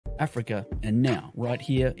Africa, and now right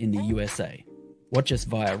here in the USA. Watch us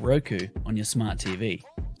via Roku on your smart TV.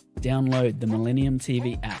 Download the Millennium TV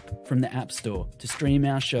app from the App Store to stream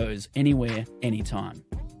our shows anywhere, anytime.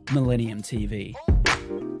 Millennium TV.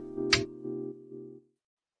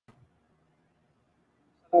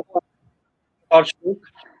 দর্শক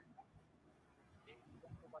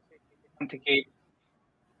থেকে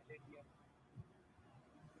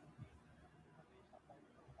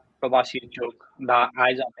প্রবাসীর চোখ দা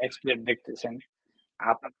আইজ of এক্সপ্লেট দেখতেছেন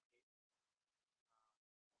আপনার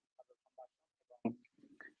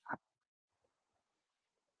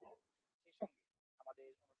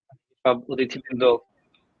সব অতিথিবৃন্দ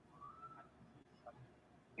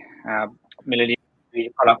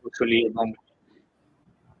millennium কলাকুশলী এবং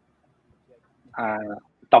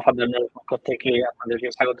তফাজ্জলের পক্ষ থেকে আপনাদেরকে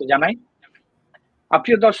স্বাগত জানাই।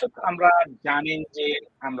 প্রিয় দর্শক, আমরা জানেন যে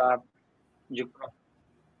আমরা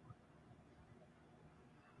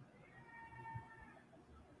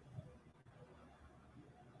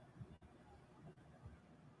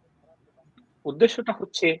উদ্দেশ্যটা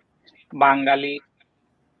হচ্ছে বাঙালি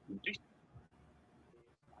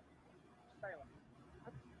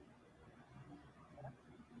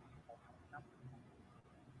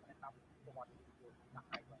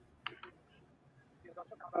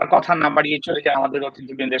কথা না বাড়িয়ে চলে যায় আমাদের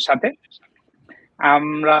অতিথিবৃন্দের সাথে।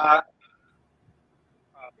 আমরা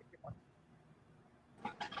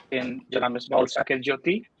জনাব মেসবাহুল শাকের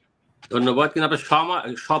জ্যোতি। ধন্যবাদ। কিন্তু আপনার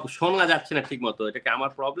সব শোনা যাচ্ছে না ঠিক মতো, এটা কি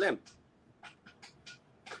আমার প্রবলেম?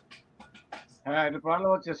 হ্যাঁ, এটা প্রবলেম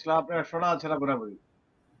হচ্ছে, আপনার শোনা যাচ্ছে না পুরোপুরি।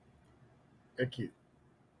 কি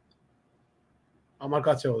আমার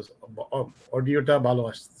কাছে অডিওটা ভালো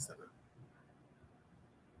আসছে না।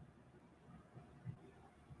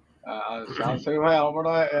 আনসারি ভাই, আমার মনে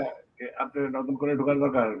হয় আপনি নতুন করে ঢোকার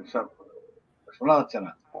দরকার, সব শোনা যাচ্ছে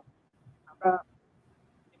না।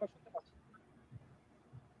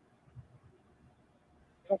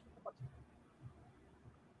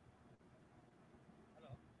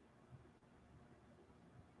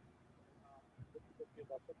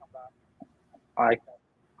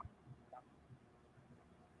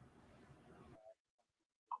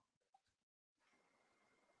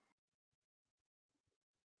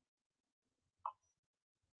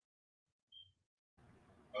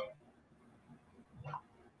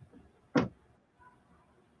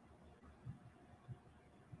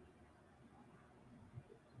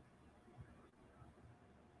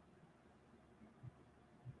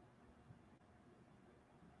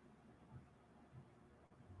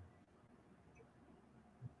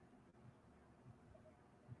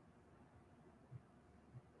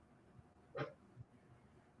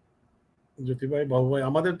 জ্যোতি ভাই, বাবু ভাই,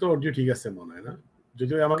 আমাদের তো অডিও ঠিক আছে মনে হয় না?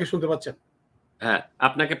 জ্যোতি ভাই, আমাকে শুনতে পাচ্ছেন? হ্যাঁ,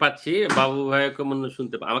 আপনাকে পাচ্ছি। বাবু ভাইকে মনে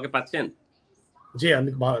শুনতে আমাকে পাচ্ছেন? জি, আমি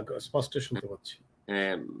স্পষ্ট শুনতে পাচ্ছি।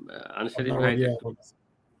 হ্যাঁ, আনসারি ভাই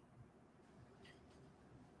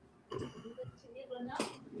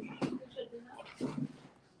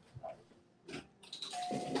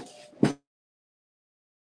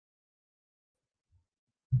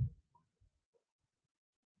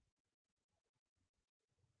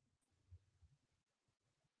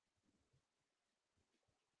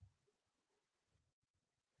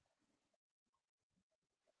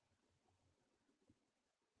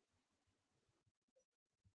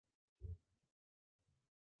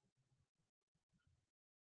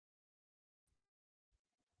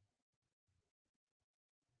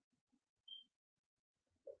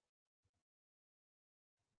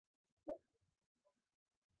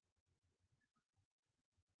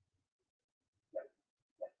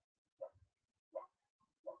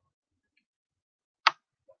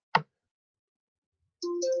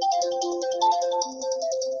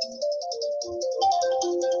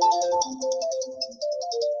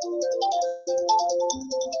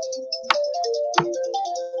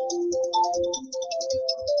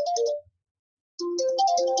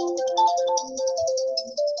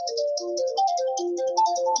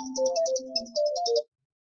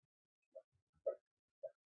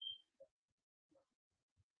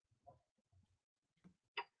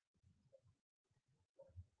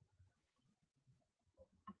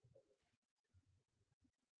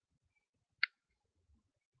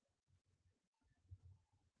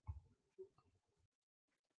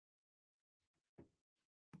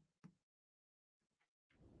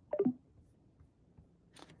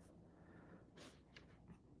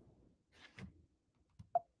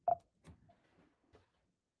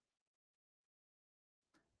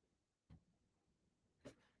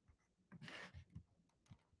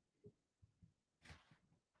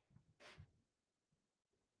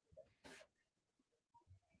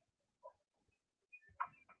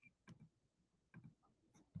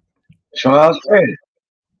শোনা যাচ্ছে?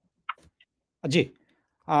 জি।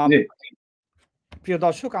 জি। প্রিয়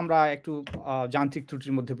দর্শক, আমরা একটু যান্ত্রিক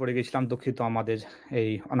ত্রুটির মধ্যে পড়ে গেছিলাম। দুঃখিত আমাদের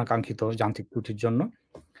এই অনাকাঙ্ক্ষিত যান্ত্রিক ত্রুটির জন্য।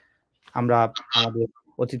 আমরা আমাদের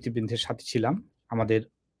অতিথিবৃন্দের সাথে ছিলাম। আমাদের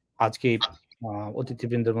আজকে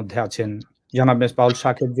অতিথিবৃন্দের মধ্যে আছেন জনাব মেসবাহুল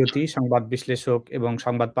শাকের জ্যোতি, সংবাদ বিশ্লেষক এবং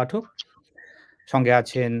সংবাদ পাঠক। সঙ্গে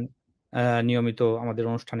আছেন নিয়মিত আমাদের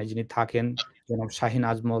অনুষ্ঠানে যিনি থাকেন জনাব শাহিন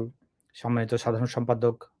আজমল, সম্মানিত সাধারণ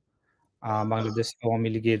সম্পাদক বাংলাদেশ আওয়ামী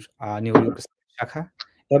লীগের নিউ ইয়র্ক শাখা,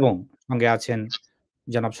 এবং সঙ্গে আছেন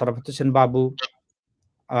জনাব শরাফত হোসেন বাবু,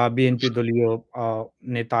 বিএনপি দলীয়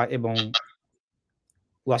নেতা এবং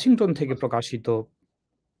ওয়াশিংটন থেকে প্রকাশিত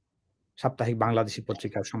সাপ্তাহিক বাংলাদেশী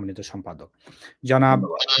পত্রিকার সম্মানিত সম্পাদক। জনাব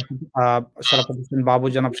শরাফত হোসেন বাবু,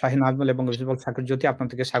 জনাব শাহিন আজমল এবং মেসবাহুল শাকের জ্যোতি,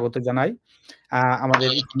 আপনাদেরকে স্বাগত জানাই। আমাদের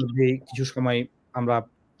ইতিমধ্যে কিছু সময় আমরা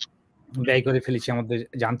ব্যয় করে ফেলেছি আমাদের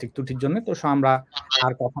যান্ত্রিক ত্রুটির জন্য। তো আমরা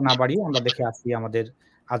আর কথা না বাড়িয়ে আমরা দেখে আসি আমাদের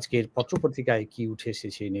আজকের পত্রপত্রিকায় কি উঠে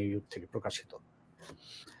এসেছে নিউ ইয়র্ক থেকে প্রকাশিত।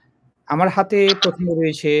 আমার হাতে প্রথমে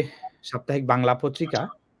রয়েছে সাপ্তাহিক বাংলা পত্রিকা।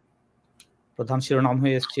 প্রধান শিরোনাম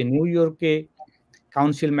হয়ে এসছে নিউ ইয়র্কে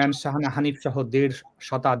কাউন্সিলম্যান শাহানা হানিফ সহ ১.৫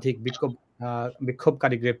 শতাধিক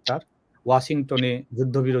বিক্ষোভকারী গ্রেপ্তার, ওয়াশিংটনে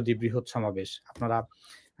যুদ্ধবিরোধী বৃহৎ সমাবেশ। আপনারা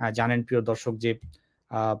জানেন প্রিয় দর্শক যে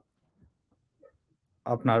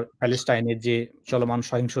আপনার প্যালেস্টাইনের যে চলমান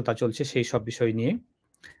সহিংসতা চলছে সেই সব বিষয় নিয়ে,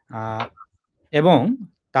 এবং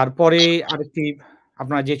তারপরে আরেকটি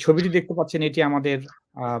আপনারা যে ছবিটি দেখতে পাচ্ছেন এটি আমাদের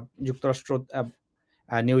যুক্তরাষ্ট্র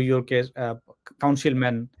নিউ ইয়র্কের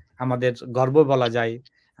কাউন্সিলম্যান, আমাদের গর্ব বলা যায়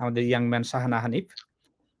আমাদের ইয়াংম্যান শাহানা হানিফ।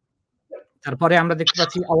 তারপরে আমরা দেখতে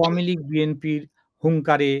পাচ্ছি আওয়ামী লীগ বিএনপির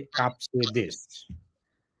হুঙ্কারে কাঁপছে দেশ।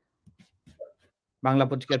 বাংলা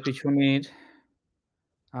পত্রিকার পিছনের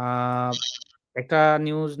একটা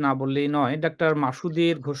নিউজ না বললেই নয়, ডাক্তার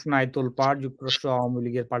মাসুদের ঘোষণায় তোলপাড়, যুক্তরাষ্ট্র আওয়ামী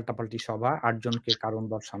লীগের পাল্টাপাল্টি সভা, ৮ জনকে কারণ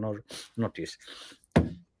দর্শানোর নোটিশ।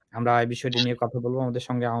 আমরা এই বিষয়টি নিয়ে কথা বলবো। আমাদের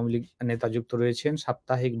সঙ্গে আওয়ামী লীগ নেতা যুক্ত রয়েছেন।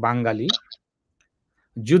 সাপ্তাহিক বাঙালি,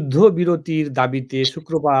 যুদ্ধবিরতির দাবিতে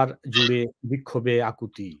শুক্রবার জুড়ে বিক্ষোভে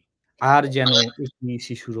আকুতি, আর যেন একটি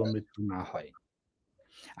শিশুরও মৃত্যু না হয়।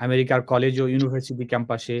 আমেরিকার কলেজ ও ইউনিভার্সিটি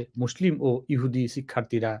ক্যাম্পাসে মুসলিম ও ইহুদি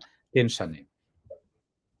শিক্ষার্থীরা টেনশনে।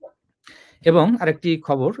 এবং আরেকটি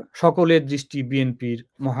খবর, সকলের দৃষ্টি বিএনপির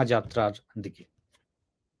মহাযাত্রার দিকে।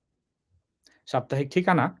 সাপ্তাহিক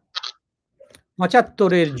ঠিকানা,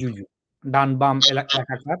 ৭৫-এর জুজু, ডান বাম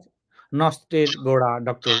একাকার, নষ্টের গোড়া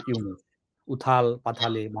ডক্টর ইউনূস, উথাল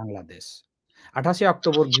পাথালে বাংলাদেশ। ২৮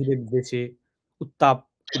 অক্টোবর ঘিরে দেশে উত্তাপ,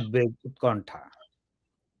 উদ্বেগ, উৎকণ্ঠা।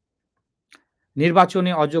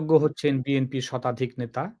 নির্বাচনে অযোগ্য হচ্ছেন বিএনপির শতাধিক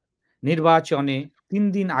নেতা। নির্বাচনে ৩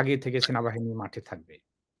 দিন আগে থেকে সেনাবাহিনী মাঠে থাকবে।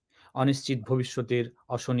 অনিশ্চিত ভবিষ্যতের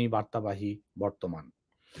অশনি বার্তাবাহী বর্তমান।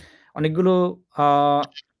 অনেকগুলো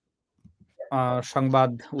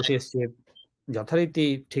সংবাদ উঠে এসছে যথারীতি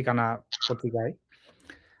ঠিকানা পত্রিকায়।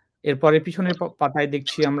 এরপরে পিছনের পাতায়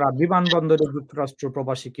দেখছি আমরা বিমানবন্দরে যুক্তরাষ্ট্র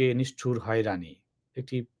প্রবাসীকে নিষ্ঠুর হয়রানি।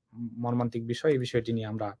 একটি মর্মান্তিক বিষয়, এই বিষয়টি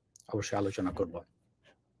নিয়ে আমরা অবশ্যই আলোচনা করব।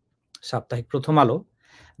 সাপ্তাহিক প্রথম আলো,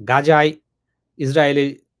 গাজায় ইসরায়েলের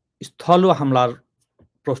স্থল হামলার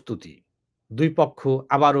প্রস্তুতি, দুই পক্ষ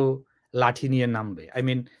আবারও লাঠি নিয়ে নামবে।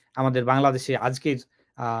 আমাদের বাংলাদেশে আজকের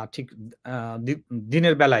ঠিক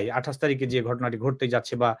দিনের বেলায় ২৮ তারিখে যে ঘটনাটি ঘটতে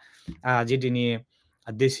যাচ্ছে বা যেটি নিয়ে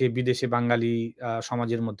দেশে বিদেশে বাঙালি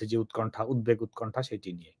সমাজের মধ্যে যে উৎকণ্ঠা, উদ্বেগ উৎকণ্ঠা, সেটি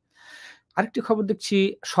নিয়ে। আরেকটি খবর দেখছি,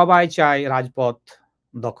 সবাই চায় রাজপথ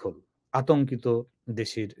দখল, আতঙ্কিত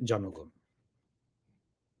দেশের জনগণ।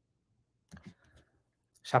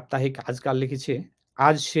 সাপ্তাহিক আজকাল লিখেছে,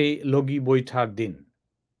 আজ সেই লগি বৈঠার দিন,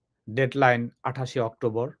 ডেডলাইন ২৮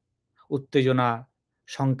 অক্টোবর, উত্তেজনা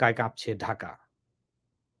শঙ্কায় কাঁপছে ঢাকা।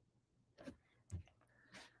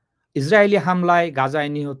 ইসরায়েলি হামলায়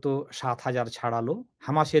গাজায় নিহত ৭,০০০ ছাড়ালো,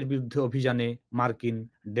 হামাসের বিরুদ্ধে অভিযানে মার্কিন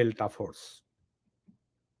ডেল্টা ফোর্স।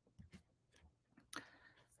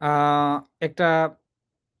 একটা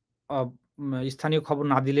স্থানীয় খবর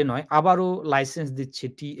না দিলে নয়, আবারও লাইসেন্স দিচ্ছে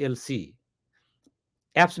টিএলসি।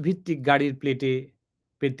 অ্যাপস ভিত্তিক গাড়ির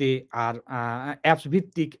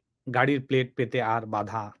প্লেট পেতে আর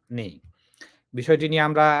বাধা নেই। বিষয়টি নিয়ে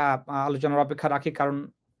আমরা আলোচনার অপেক্ষা রাখি, কারণ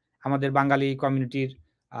আমাদের বাঙালি কমিউনিটির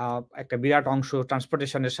একটা বিরাট অংশ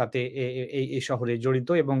ট্রান্সপোর্টেশনের সাথে এই শহরে জড়িত,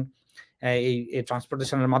 এবং এই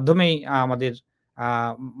ট্রান্সপোর্টেশনের মাধ্যমেই আমাদের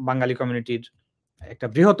বাঙালি কমিউনিটির একটা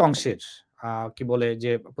বৃহৎ অংশের কি বলে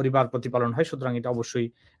যে পরিবার প্রতিপালন হয়। সুতরাং এটা অবশ্যই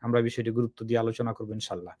আমরা বিষয়টি গুরুত্ব দিয়ে আলোচনা করব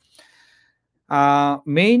ইনশাল্লাহ।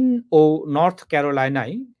 মেইন ও নর্থ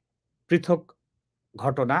ক্যারোলাইনায় পৃথক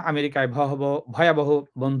ঘটনা, আমেরিকায় ভয়াবহ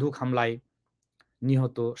বন্দুক হামলায়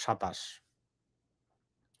নিহত ২৭।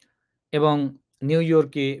 এবং নিউ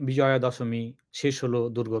ইয়র্কে বিজয়া দশমী, শেষ হলো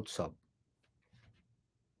দুর্গোৎসব।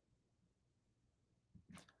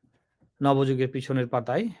 নবযুগের পিছনের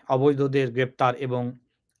পাতায় অবৈধদের গ্রেপ্তার এবং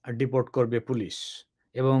ডিপোর্ট করবে পুলিশ।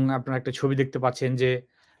 এবং আপনারা একটা ছবি দেখতে পাচ্ছেন যে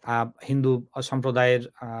হিন্দু সম্প্রদায়ের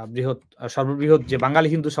সর্ববৃহৎ যে বাঙালি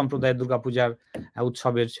হিন্দু সম্প্রদায়ের দুর্গাপূজার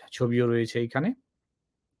উৎসবের ছবিও রয়েছে এখানে।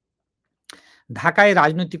 ঢাকায়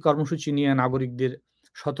রাজনৈতিক কর্মসূচি নিয়ে নাগরিকদের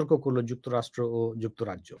সতর্ক করল যুক্তরাষ্ট্র ও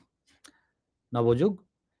যুক্তরাজ্য। নবযুগ,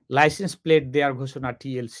 লাইসেন্স প্লেট দেওয়ার ঘোষণা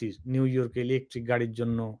টিএলসির, নিউ ইয়র্কে ইলেকট্রিক গাড়ির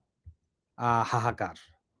জন্য হাহাকার।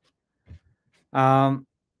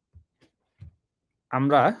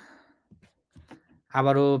 আমরা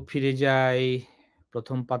আবারও ফিরে যাই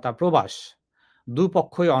প্রথম পাতা, প্রবাস,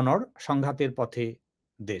 দুপক্ষই অনড়, সংঘাতের পথে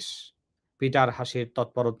দেশ। পিটার হাসের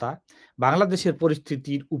তৎপরতা, বাংলাদেশের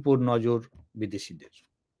পরিস্থিতির উপর নজর বিদেশিদের।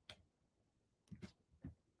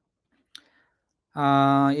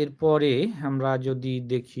 এরপরে আমরা যদি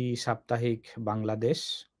দেখি সাপ্তাহিক বাংলাদেশ,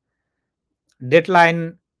 ডেডলাইন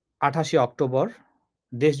 28 অক্টোবর,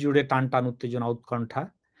 দেশ জুড়ে টান টান উত্তেজনা উৎকণ্ঠা,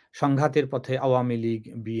 সংঘাতের পথে আওয়ামী লীগ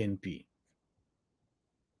বিএনপি।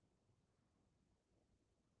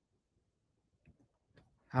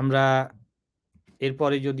 আমরা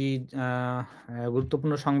এরপরে যদি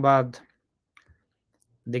গুরুত্বপূর্ণ সংবাদ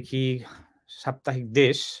দেখি সাপ্তাহিক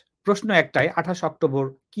দেশ, প্রশ্ন একটাই, 28 অক্টোবর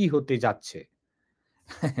কি হতে যাচ্ছে?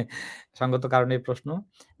 সঙ্গত কারণে প্রশ্ন।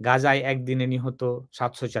 গাজায় একদিনে নিহত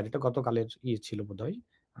 704, এটা গতকালের ছিল বোধহয়,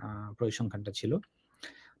 পরিসংখ্যানটা ছিল।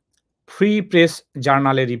 Free press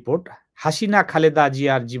জার্নালের report, Hasina Khaleda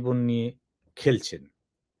জিয়ার জীবন নিয়ে খেলছেন,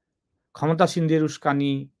 ক্ষমতাসীনদের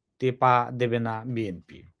উস্কানিতে পা দেবে না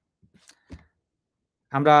বিএনপি।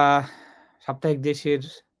 আমরা সাপ্তাহিক দেশের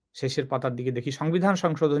শেষের পাতার দিকে দেখি, সংবিধান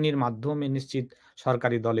সংশোধনীর মাধ্যমে নিশ্চিত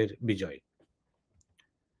সরকারি দলের বিজয়।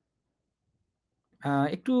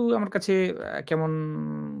 একটু আমার কাছে কেমন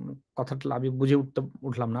কথাটা আমি বুঝে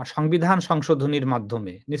উঠলাম না। সংবিধান সংশোধনীর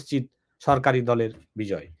মাধ্যমে নিশ্চিত সরকারি দলের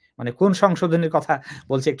বিজয়, মানে কোন সংশোধনীর কথা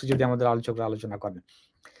বলছে, একটু যদি আমাদের আলোচকরা আলোচনা করেন।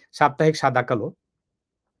 সাপ্তাহিক সাদা কালো,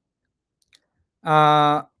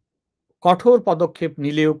 কঠোর পদক্ষেপ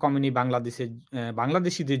নিলেও কমেনি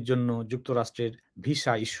বাংলাদেশিদের জন্য যুক্তরাষ্ট্রের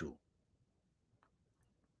ভিসা ইস্যু।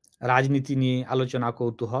 রাজনীতি নিয়ে আলোচনা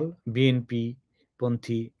কৌতূহল, বিএনপি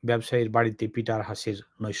পন্থী ব্যবসায়ীর বাড়িতে পিটার হাসের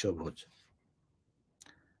নৈশভোজ।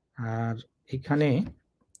 আর এখানে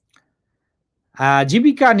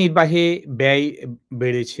জীবিকা নির্বাহে ব্যয়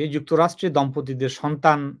বেড়েছে, যুক্তরাষ্ট্রের দম্পতিদের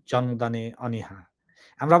সন্তান জন্মদানে অনীহা।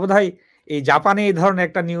 আমরা বোধহয় এই জাপানে এই ধরনের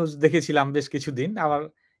একটা নিউজ দেখেছিলাম বেশ কিছুদিন, আবার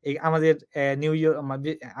এই আমাদের নিউ ইয়র্ক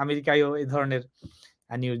আমেরিকায়ও এই ধরনের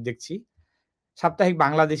নিউজ দেখছি। সাপ্তাহিক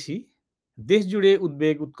বাংলাদেশি, দেশ জুড়ে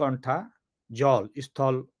উদ্বেগ উৎকণ্ঠা, জল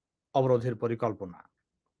স্থল অবরোধের পরিকল্পনা।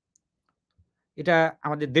 এটা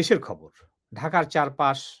আমাদের দেশের খবর।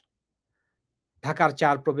 ঢাকার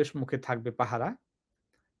 4 প্রবেশ মুখে থাকবে পাহারা,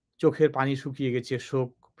 চোখের পানি শুকিয়ে গেছে, শোক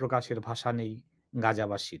প্রকাশের ভাষা নেই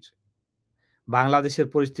গাজাবাসীর। বাংলাদেশের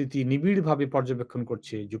পরিস্থিতি নিবিড়ভাবে পর্যবেক্ষণ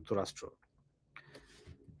করছে যুক্তরাষ্ট্র।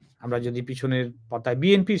 আমরা যদি পিছনের পাতায়,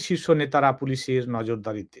 বিএনপির শীর্ষ নেতারা পুলিশের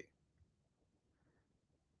নজরদারিতে।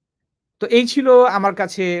 তো এই ছিল আমার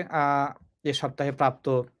কাছে এ সপ্তাহে প্রাপ্ত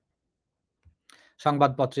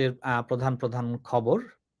সংবাদপত্রের প্রধান প্রধান খবর।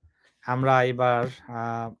 আমরা এবার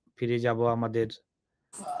ফিরে যাব আমাদের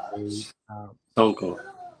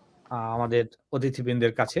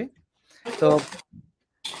অতিথিবৃন্দের কাছে। তো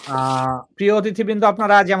প্রিয় অতিথিবৃন্দ,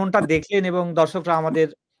 আপনারা যেমনটা দেখলেন এবং দর্শকরা আমাদের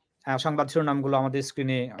সংবাদ শিরোনামগুলো আমাদের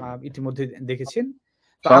স্ক্রিনে ইতিমধ্যে দেখেছেন।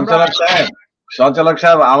 সঞ্চালক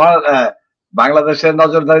সাহেব, আমার বাংলাদেশের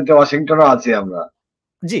নজরদারিতে ওয়াশিংটনও আছি আমরা।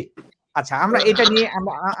 জি, আচ্ছা, আমরা এটা নিয়ে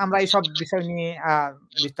আমরা এইসব বিষয় নিয়ে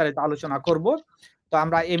বিস্তারিত আলোচনা করব। তো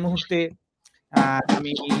আমরা এই মুহূর্তে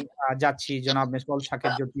আমি যাচ্ছি জনাব মেসবাহুল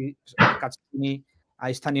শাকের জ্যোতির কাছে, তিনি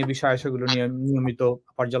স্থানীয় বিষয় সেগুলো নিয়ে নিয়মিত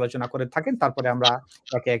পর্যালোচনা করে থাকেন। তারপরে আমরা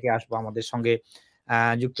একে একে আসবো। আমাদের সঙ্গে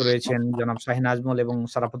যুক্ত রয়েছেন জনাব শাহিন আজমল এবং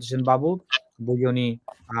শারাফত হোসেন বাবু, দুজনই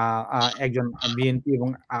একজন বিএনপি এবং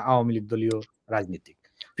আওয়ামী লীগ দলীয় রাজনীতিক।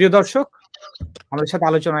 প্রিয় দর্শক, আমাদের সাথে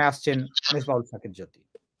আলোচনায় আসছেন মেসবাহুল শাকের জ্যোতি।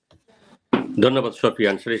 ধন্যবাদ শফি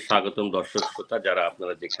আনসারী। স্বাগতম দর্শক শ্রোতা যারা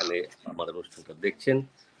আপনারা যেখানে আমাদের অনুষ্ঠানটা দেখছেন।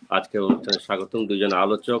 আজকের অনুষ্ঠানে স্বাগতম দুজন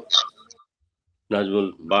আলোচক, নাজমুল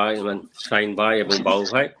ভাই, শাহিন ভাই এবং বাবু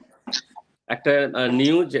ভাই। একটা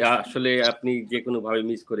নিউজ আসলে আপনি যে কোনো ভাবে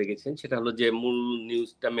মিস করে গেছেন, সেটা হলো যে মূল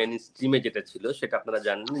নিউজটা মেইন স্ট্রিমে যেটা ছিল সেটা আপনারা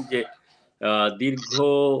জানেন যে দীর্ঘ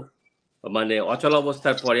অচল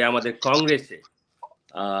অবস্থার পরে আমাদের কংগ্রেসে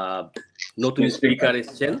নতুন স্পিকার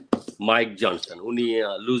এসছেন মাইক জনসন। উনি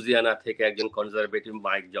লুজিয়ানা থেকে একজন কনজারভেটিভ।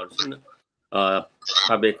 মাইক জনসন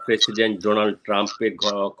সাবেক প্রেসিডেন্ট ডোনাল্ড ট্রাম্পের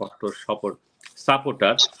কঠোর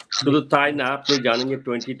সাপোর্টার। শুধু তাই না, আপনি জানেন যে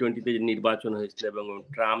 2020-তে যে নির্বাচন হয়েছিল এবং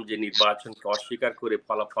ট্রাম্প যে নির্বাচনকে অস্বীকার করে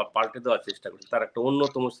ফলাফল পাল্টে দেওয়ার চেষ্টা করেছে, তার একটা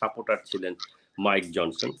অন্যতম সাপোর্টার ছিলেন মাইক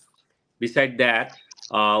জনসন। বিসাইড দ্যাট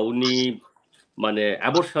উনি মানে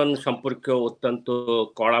অ্যাবর্শন সম্পর্কেও অত্যন্ত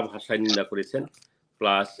কড়া ভাষায় নিন্দা করেছেন,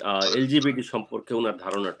 প্লাস এলজিবিটি সম্পর্কে ওনার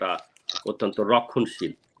ধারণাটা অত্যন্ত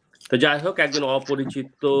রক্ষণশীল। তো যাই হোক, একজন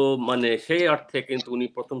অপরিচিত মানে সেই অর্থে কিন্তু উনি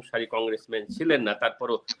প্রথম সারি কংগ্রেসম্যান ছিলেন না,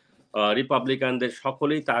 তারপরও রিপাবলিকানদের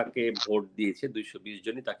সকলেই তাকে ভোট দিয়েছে, 220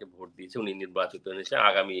 জনই তাকে ভোট দিয়েছে, উনি নির্বাচিত হয়েছে।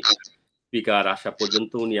 আগামী স্পিকার আসা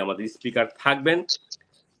পর্যন্ত উনি আমাদের স্পিকার থাকবেন।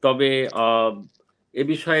 তবে এ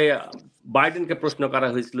বিষয়ে বাইডেনকে প্রশ্ন করা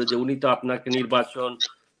হয়েছিল যে উনি তো আপনাকে নির্বাচন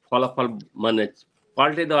ফলাফল মানে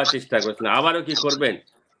পাল্টে দেওয়ার চেষ্টা করেছেন, আবারও কি করবেন?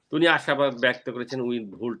 উনি আশাবাদ ব্যক্ত করেছেন উনি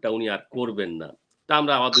ভুলটা উনি আর করবেন না। তা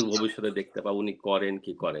আমরা আমাদের ভবিষ্যতে দেখতে পাবো উনি করেন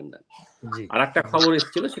কি করেন না। আর একটা খবর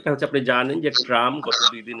এসেছিল, সেটা হচ্ছে আপনি জানেন যে ট্রাম্প গত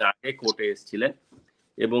 2 দিন আগে কোর্টে এসেছিলেন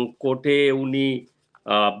এবং কোর্টে উনি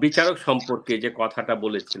বিচারক সম্পর্কে যে কথাটা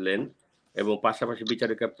বলেছিলেন এবং পাশাপাশি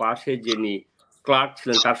বিচারকের পাশে যিনি ক্লার্ক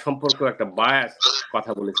ছিলেন তার সম্পর্কেও একটা বায়াস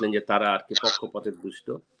কথা বলেছিলেন যে তারা আর কি পক্ষপাতের দুষ্ট।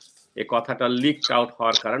 এই কথাটা লিক আউট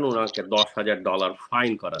হওয়ার কারণে ওনাকে $10,000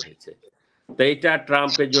 ফাইন করা হয়েছে। তো এটা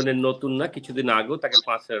ট্রাম্পের জন্য নতুন না, কিছুদিন আগেও তাকে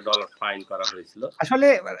 $5,000 ফাইন করা হয়েছিল। আসলে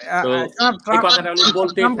তো এই কথাটা উনি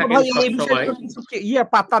বলতেই থাকেন সবসময়।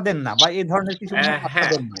 পাত্তা দেন না বা এই ধরনের কিছু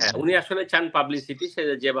হ্যাঁ, উনি আসলে চান পাবলিসিটি, সে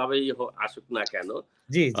যেভাবেই আসুক না কেন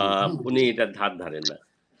উনি এটা ধার ধারেন না।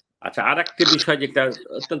 আচ্ছা, আর একটা বিষয় যেটা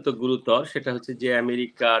অত্যন্ত গুরুতর, সেটা হচ্ছে যে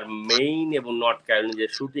আমেরিকার মেইন এবং নর্থ ক্যারোলিনা যে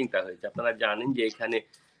শুটিংটা হয়েছে, আপনারা জানেন যে এখানে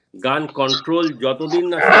গান কন্ট্রোল যতদিন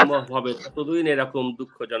না সম্ভব হবে ততদিন এরকম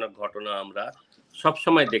দুঃখজনক ঘটনা আমরা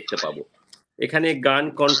সবসময় দেখতে পাবো। এখানে গান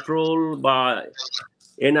কন্ট্রোল বা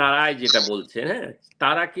এনআরআই যেটা বলছেন, হ্যাঁ,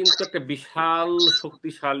 তারা কিন্তু একটা বিশাল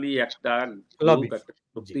শক্তিশালী একটা গ্রুপ, একটা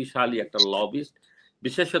শক্তিশালী একটা লবিস্ট,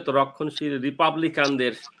 বিশেষত রক্ষণশীল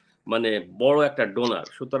রিপাবলিকানদের মানে বড় একটা ডোনার।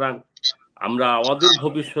 সুতরাং আমরা অদূর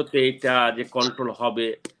ভবিষ্যতে এটা যে কন্ট্রোল হবে,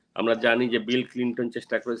 আমরা জানি যে বিল ক্লিন্টন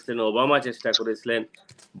চেষ্টা করেছিলেন, ওবামা চেষ্টা করেছিলেন,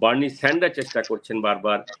 বার্নি স্যান্ডার চেষ্টা করছেন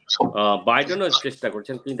বারবার, বাইডেনও চেষ্টা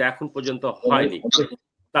করছেন, কিন্তু এখন পর্যন্ত হয়নি।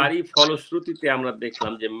 তারই ফলশ্রুতিতে আমরা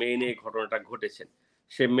দেখলাম যে মেইনে ঘটনাটা ঘটেছে।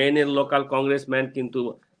 সে মেইনের লোকাল কংগ্রেসম্যান কিন্তু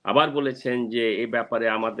আবার বলেছেন যে এই ব্যাপারে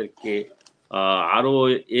আমাদেরকে আরো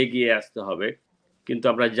এগিয়ে আসতে হবে। কিন্তু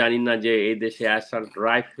আমরা জানি না যে এই দেশে অ্যাসাল্ট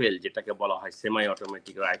রাইফেল যেটাকে বলা হয় সেমি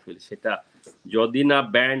অটোমেটিক রাইফেল, সেটা যদি না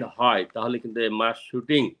ব্যান্ড হয় তাহলে কিন্তু মাস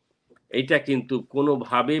শুটিং এইটা কিন্তু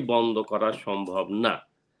কোনোভাবেই বন্ধ করা সম্ভব না।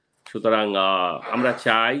 সুতরাং আমরা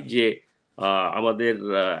চাই যে আমাদের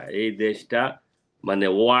এই দেশটা মানে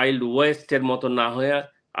ওয়াইল্ড ওয়েস্টের মতো না হয়ে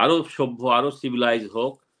আরো সভ্য, আরো সিভিলাইজ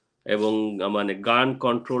হোক এবং মানে গান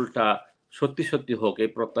কন্ট্রোলটা সত্যি সত্যি হোক, এই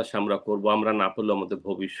প্রত্যাশা আমরা করবো। আমরা না করলে আমাদের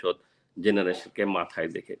ভবিষ্যৎ জেনারেশনকে মাথায়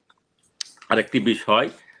দেখে। আরেকটি বিষয়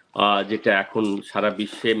যেটা এখন সারা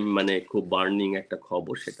বিশ্বে মানে খুব বার্নিং একটা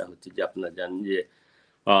খবর, সেটা হচ্ছে যে আপনারা জানেন যে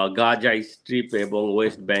গাজা স্ট্রিপ এবং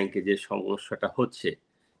ওয়েস্ট ব্যাংকে যে সমস্যাটা হচ্ছে,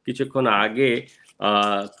 কিছুক্ষণ আগে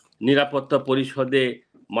নিরাপত্তা পরিষদে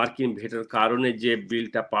মার্কিন ভেটোর কারণে যে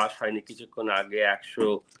বিলটা পাস হয়নি, কিছুক্ষণ আগে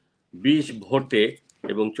 120 ভোটে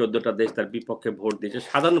এবং 14টা দেশ তার বিপক্ষে ভোট দিয়েছে,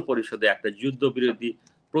 সাধারণ পরিষদে একটা যুদ্ধবিরোধী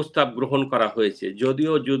প্রস্তাব গ্রহণ করা হয়েছে।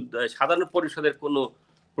 যদিও সাধারণ পরিষদের কোনো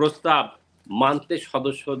প্রস্তাব মানতে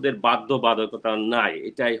সদস্যদের বাধ্যবাধকতা নাই,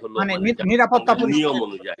 এটাই হলো নিরাপত্তা নিয়ম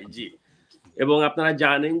অনুযায়ী। জি, এবং আপনারা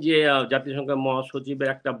জানেন যে জাতিসংঘের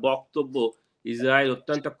মহাসচিবের একটা বক্তব্য ইসরায়েল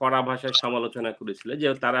অত্যন্ত কড়া ভাষায় সমালোচনা করেছিল, যে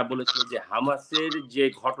তারা বলেছিল যে হামাসের যে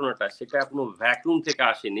ঘটনাটা সেটা কোনো ভ্যাকুম থেকে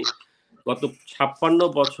আসেনি, গত 56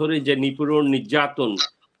 বছরে যে নিপীড়ন নির্যাতন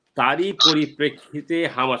তারই পরিপ্রেক্ষিতে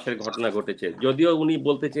হামাসের ঘটনা ঘটেছে। যদিও উনি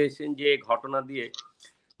বলতে চেয়েছেন যে ঘটনা দিয়ে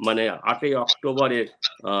মানে 8ই অক্টোবরের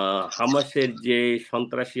হামাসের যে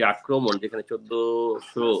সন্ত্রাসী আক্রমণ, যেখানে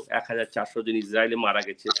 1400-1400 জন ইসরায়েলি মারা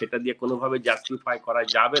গেছে, সেটা দিয়ে কোনোভাবে জাস্টিফাই করা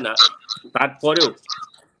যাবে না। তারপরেও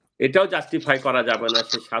এটাও জাস্টিফাই করা যাবে না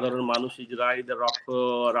সে সাধারণ মানুষ ইসরায়েলদের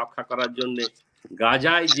রক্ষা করার জন্য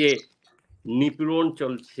গাজায় যে নিপীড়ন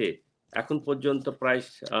চলছে, এখন পর্যন্ত প্রায়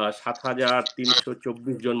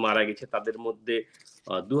 7,324 জন মারা গেছে, তাদের মধ্যে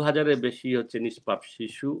 2000-এর বেশি হচ্ছে নিষ্পাপ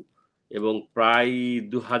শিশু এবং প্রায়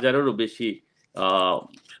 2000-এরও বেশি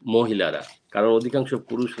মহিলারা, কারণ অধিকাংশ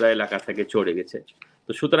পুরুষরা এলাকা থেকে চলে গেছে।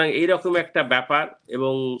 তো সুতরাং এইরকম একটা ব্যাপার,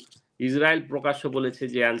 এবং ইসরায়েল প্রকাশ্য বলেছে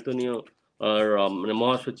যে অ্যান্তনিও মানে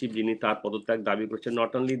মহাসচিব যিনি, তার পদত্যাগ দাবি করছেন।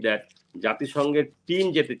 নট অনলি দ্যাট, জাতিসংঘের টিম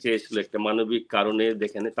যেতে চেয়েছিল একটা মানবিক কারণে,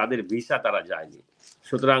 যেখানে তাদের ভিসা তারা যায়নি।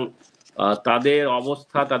 সুতরাং তাদের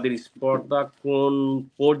অবস্থা, তাদের স্পর্ধা কোন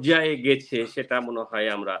পর্যায়ে গেছে সেটা মনে হয়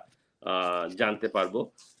আমরা জানতে পারবো।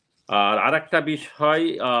 আর আরেকটা বিষয়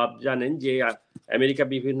জানেন যে আমেরিকা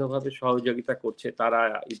বিভিন্নভাবে সহযোগিতা করছে। তারা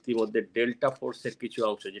ইতিমধ্যে ডেল্টা ফোর্সের কিছু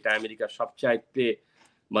অংশ, যেটা আমেরিকার সবচাইতে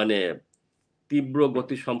মানে তীব্র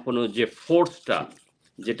গতি সম্পন্ন যে ফোর্সটা,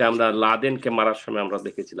 যেটা আমরা লাদেনকে মারার সময় আমরা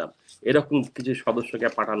দেখেছিলাম, এরকম কিছু সদস্যকে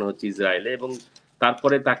পাঠানো হচ্ছে ইসরায়েলে, এবং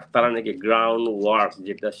তারপরে তারা নাকি গ্রাউন্ড ওয়ার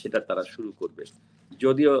সেটা তারা শুরু করবে।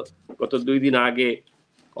 যদিও গত 2 দিন আগে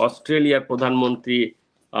অস্ট্রেলিয়ার প্রধানমন্ত্রী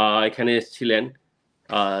এখানে এসেছিলেন,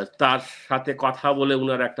 তার সাথে কথা বলে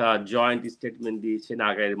উনার একটা জয়েন্ট স্টেটমেন্ট দিয়েছেন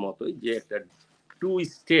আগের মতোই, যে একটা টু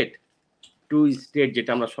স্টেট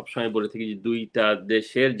যেটা আমরা সবসময় বলে থাকি, যে 2টা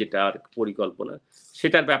দেশের যেটা পরিকল্পনা,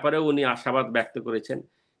 সেটার ব্যাপারেও উনি আশাবাদ ব্যক্ত করেছেন।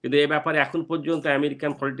 কিন্তু এই ব্যাপারে এখন পর্যন্ত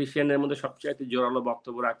আমেরিকান পলিটিশিয়ানের মধ্যে সবচেয়ে জোরালো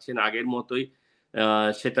বক্তব্য রাখছেন আগের মতোই,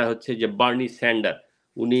 সেটা হচ্ছে যে বার্নি স্যান্ডার।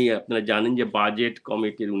 উনি আপনারা জানেন যে বাজেট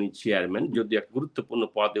কমিটির উনি চেয়ারম্যান, যদিও এক গুরুত্বপূর্ণ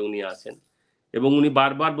পদে উনি আছেন, এবং উনি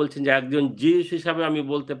বারবার বলছেন যে একজন জিউস হিসাবে আমি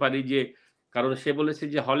বলতে পারি যে, কারণ সে বলেছে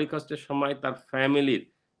যে হলিকস্টের সময় তার ফ্যামিলির,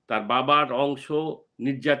 তার বাবার অংশ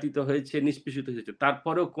নির্যাতিত হয়েছে, নিষ্পেষিত হয়েছে,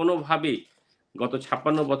 তারপরেও কোনোভাবেই গত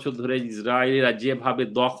 56 বছর ধরে ইসরায়েলিরা যেভাবে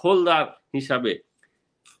দখলদার হিসাবে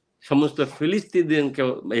সমস্ত ফিলিস্তিনদেরকে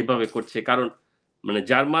এইভাবে করছে, কারণ মানে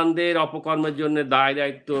জার্মানদের অপকর্মের জন্য দায়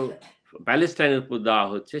দায়িত্ব প্যালেস্টাইনের উপর দেওয়া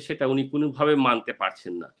হচ্ছে, সেটা উনি কোনোভাবে মানতে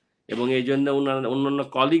পারছেন না, এবং এই জন্য অন্যান্য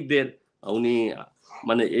কলিগদের উনি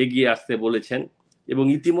মানে এগিয়ে আসতে বলেছেন। এবং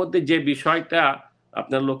ইতিমধ্যে যে বিষয়টা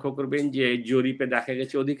আপনারা লক্ষ্য করবেন যে জরিপে দেখা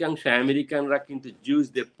গেছে অধিকাংশ আমেরিকানরা কিন্তু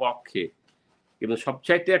জিউসদের পক্ষে, কিন্তু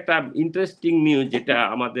সবচাইতে একটা ইন্টারেস্টিং নিউজ যেটা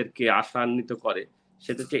আমাদেরকে আশান্বিত করে,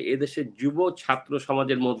 সেটা হচ্ছে এদেশের যুব ছাত্র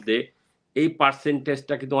সমাজের মধ্যে এই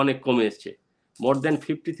পার্সেন্টেজটা কিন্তু অনেক কমে এসছে। মোর দ্যান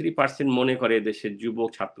 53% মনে করে এদেশের যুব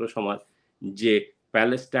ছাত্র সমাজ যে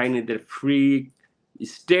প্যালেস্টাইনিদের ফ্রি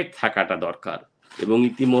স্টেট থাকাটা দরকার, এবং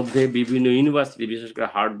ইতিমধ্যে বিভিন্ন ইউনিভার্সিটি, বিশেষ করে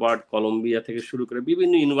হার্ভার্ড, কলম্বিয়া থেকে শুরু করে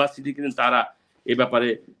বিভিন্ন ইউনিভার্সিটি কিন্তু তারা এ ব্যাপারে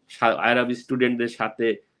আরবি স্টুডেন্টদের সাথে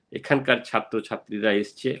এখানকার ছাত্রছাত্রীরা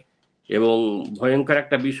এসছে। এবং ভয়ঙ্কর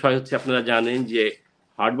একটা বিষয় হচ্ছে, আপনারা জানেন যে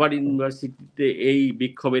হার্ভার্ড ইউনিভার্সিটিতে এই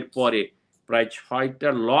বিক্ষোভের পরে প্রায় 6টা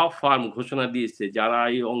ল ফার্ম ঘোষণা দিয়েছে যারা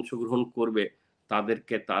এই অংশগ্রহণ করবে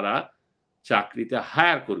তাদেরকে তারা চাকরিতে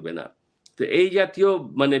হায়ার করবে না। তো এই জাতীয়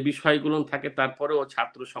মানে বিষয়গুলো থাকে, তারপরেও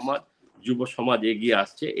ছাত্র সমাজ, যুব সমাজ এগিয়ে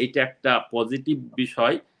আসছে, এটা একটা পজিটিভ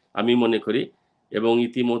বিষয় আমি মনে করি। এবং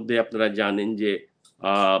ইতিমধ্যে আপনারা জানেন যে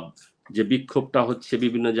যে বিক্ষোভটা হচ্ছে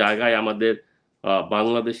বিভিন্ন জায়গায়, আমাদের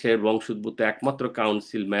বাংলাদেশের বংশোদ্ভূত একমাত্র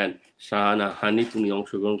কাউন্সিলম্যান শাহানা হানিফ, উনি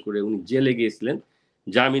অংশগ্রহণ করে উনি জেলে গিয়েছিলেন,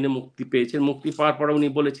 জামিনে মুক্তি পেয়েছেন। মুক্তি পাওয়ার পরে উনি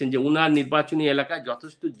বলেছেন যে উনার নির্বাচনী এলাকায়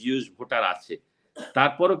যথেষ্ট জিউস ভোটার আছে,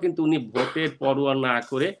 তারপরও কিন্তু উনি ভোটের পরোয়া না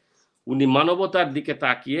করে উনি মানবতার দিকে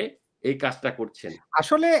তাকিয়ে এই কাজটা করছেন।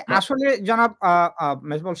 আসলে জনাব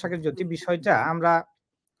মেজবাহুল সাকিব জ্যোতি, বিষয়টা আমরা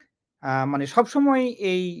মানে সবসময়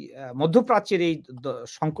এই মধ্যপ্রাচ্যের এই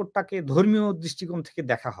সংকটটাকে ধর্মীয় দৃষ্টিকোণ থেকে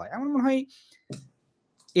দেখা হয়। আমার মনে হয়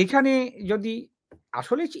এখানে যদি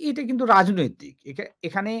আসলে এটা কিন্তু রাজনৈতিক,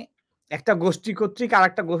 এখানে একটা গোষ্ঠী কর্তৃক আর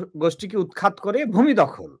একটা গোষ্ঠীকে উৎখাত করে ভূমি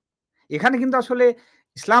দখল। এখানে কিন্তু আসলে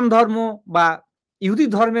ইসলাম ধর্ম বা ইহুদি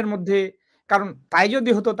ধর্মের মধ্যে, কারণ তাই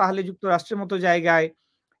যদি হতো তাহলে যুক্তরাষ্ট্রের মতো জায়গায়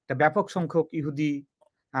একটা ব্যাপক সংখ্যক ইহুদি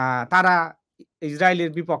তারা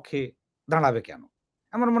ইসরায়েলের বিপক্ষে দাঁড়াবে কেন?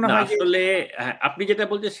 আমার মনে না, হয় যে আসলে আপনি যেটা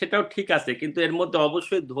বলছেন সেটাও ঠিক আছে, কিন্তু এর মধ্যে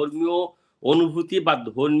অবশ্যই ধর্মীয় অনুভূতি বা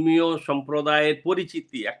ধর্মীয় সম্প্রদায়ের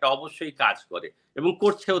পরিচিতি একটা অবশ্যই কাজ করে, এবং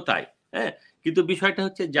করছেও তাই। হ্যাঁ, কিন্তু বিষয়টা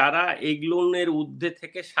হচ্ছে যারা এগুলোর ঊর্ধ্বে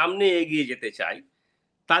থেকে সামনে এগিয়ে যেতে চায়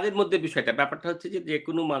তাদের মধ্যে ব্যাপারটা হচ্ছে যে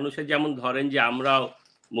কোনো মানুষের, যেমন ধরেন যে আমরাও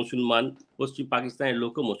মুসলমান, পশ্চিম পাকিস্তানের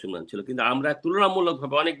লোকও মুসলমান ছিল, কিন্তু আমরা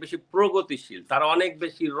তুলনামূলকভাবে অনেক বেশি প্রগতিশীল, তারা অনেক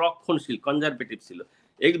বেশি রক্ষণশীল, কনজারভেটিভ ছিল।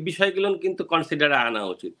 এই বিষয়গুলো কিন্তু কনসিডারে আনা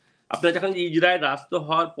উচিত। আপনার যখন ইসরায়েল রাষ্ট্র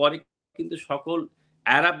হওয়ার পরে কিন্তু সকল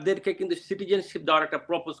আরবদেরকে কিন্তু সিটিজেনশিপ দেওয়ার একটা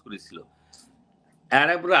প্রপোজ করেছিল।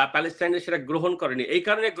 আরবরা প্যালেস্টাইনে সেটা গ্রহণ করেনি, এই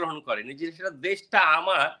কারণে গ্রহণ করেনি যে সেটা দেশটা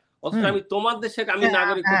আমার, অথচ আমি তোমার দেশের আমি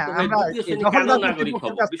নাগরিকত্ব হয়ে দ্বিতীয় শ্রেণী কেন নাগরিক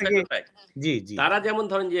হব, বিষয়টা তাই। তারা যেমন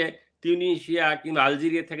ধরেন যে টিউনিশিয়া কিংবা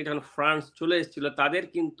আলজেরিয়া থেকে যখন ফ্রান্স চলে এসেছিল তাদের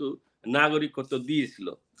কিন্তু নাগরিকত্ব দিয়েছিল,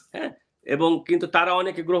 হ্যাঁ, এবং কিন্তু তারা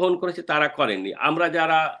অনেকে গ্রহণ করেছে, তারা করেননি। আমরা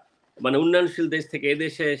যারা মানে উন্নয়নশীল দেশ থেকে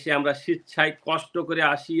এদেশে এসে আমরা স্বেচ্ছায় কষ্ট করে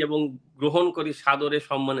আসি এবং গ্রহণ করি সাদরে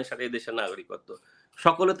সম্মানের সাথে এদেশের নাগরিকত্ব,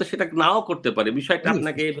 সকলে তো সেটা নাও করতে পারে, বিষয়টা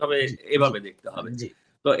আপনাকে এভাবে দেখতে হবে।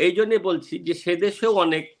 তো এই জন্যই বলছি যে সে দেশেও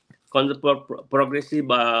অনেক প্রগ্রেসিভ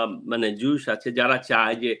বা মানে জুস আছে যারা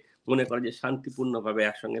চায় যে, মনে করে যে শান্তিপূর্ণভাবে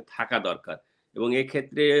একসঙ্গে থাকা দরকার, এবং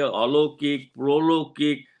এক্ষেত্রে অলৌকিক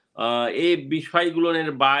প্রলৌকিক এই বিষয়গুলোর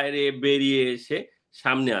বাইরে বেরিয়ে এসে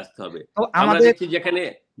সামনে আসতে হবে। আমরা দেখছি যেখানে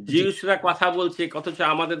জিউসরা কথা বলছে, অথচ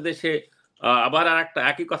আমাদের দেশে আবার আর একটা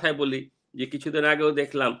একই কথাই বলি যে কিছুদিন আগেও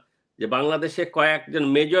দেখলাম যে বাংলাদেশে কয়েকজন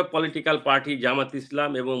মেজর পলিটিক্যাল পার্টি জামাত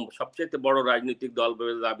ইসলাম এবং সবচেয়ে বড় রাজনৈতিক দল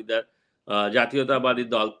দাবিদার জাতীয়তাবাদী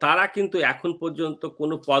দল, তারা কিন্তু এখন পর্যন্ত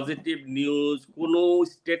কোনো পজিটিভ নিউজ, কোনো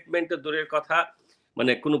স্টেটমেন্ট দূরের কথা,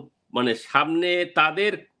 মানে সামনে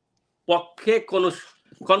তাদের পক্ষে কোনো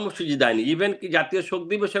কর্মসূচি দেয়নি। ইভেন কি জাতীয় শোক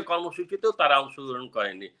দিবসের কর্মসূচিতেও তারা অংশগ্রহণ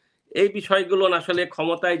করেনি। এই বিষয়গুলো আসলে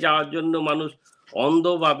ক্ষমতায় যাওয়ার জন্য মানুষ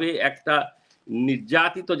অন্ধভাবে একটা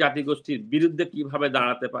নির্যাতিত জাতিগোষ্ঠীর বিরুদ্ধে কিভাবে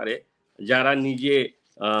দাঁড়াতে পারে, যারা নিজে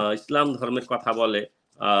ইসলাম ধর্মের কথা বলে,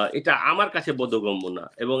 এটা আমার কাছে বোধগম্য না,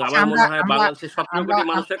 এবং আমার মনে হয় বাংলাদেশের 17 কোটি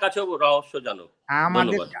মানুষের কাছেও রহস্যজনক।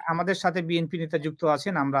 আমাদের সাথে বিএনপি নেতা যুক্ত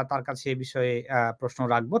আছেন, আমরা তার কাছে এই বিষয়ে প্রশ্ন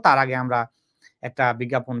রাখবো। তার আগে আমরা একটা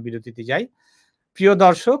বিজ্ঞাপন বিরতিতে যাই। প্রিয়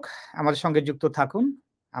দর্শক, আমাদের সঙ্গে যুক্ত থাকুন।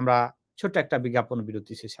 আমরা ছোট্ট একটা বিজ্ঞাপন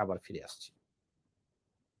বিরতি শেষে আবার ফিরে আসছি।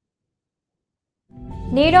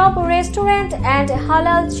 নীরব রেস্টুরেন্ট অ্যান্ড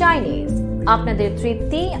হালাল চাইনিজ, আপনাদের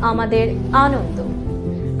তৃপ্তি আমাদের আনন্দ।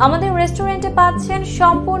 আমাদের রেস্টুরেন্টে পাচ্ছেন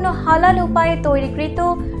সম্পূর্ণ হালাল উপায়ে তৈরিকৃত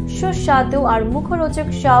সুস্বাদু আর মুখরোচক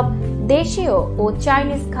সব দেশীয় ও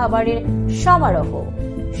চাইনিজ খাবারের সমারোহ।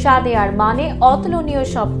 স্বাদে আর মানে অতুলনীয়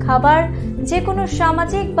সব খাবার যে কোনো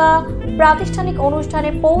সামাজিক বা প্রাতিষ্ঠানিক অনুষ্ঠানে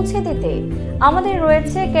পৌঁছে দিতে আমাদের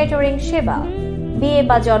রয়েছে ক্যাটারিং সেবা। বিয়ে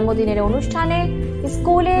বা জন্মদিনের অনুষ্ঠানে,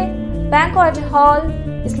 স্কুলে, ব্যাংকোয়েট হল,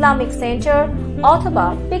 ইসলামিক সেন্টার অথবা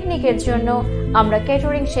পিকনিকের জন্য আমরা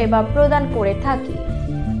ক্যাটারিং সেবা প্রদান করে থাকি।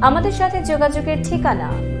 আমাদের সাথে যোগাযোগের ঠিকানা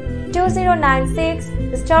 2096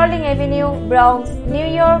 Sterling Avenue, Bronx, new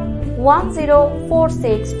York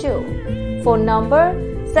 10462। Phone নম্বর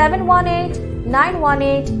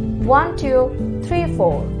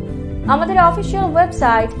 718-918-1234। আমাদের অফিসিয়াল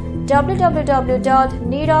ওয়েবসাইট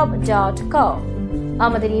www.nirab.com।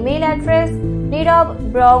 আমাদের ইমেইল অ্যাড্রেস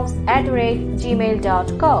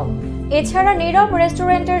nirab@gmail.com। এছাড়া নীরব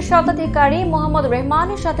রেস্টুরেন্টের স্বত্বাধিকারী মোহাম্মদ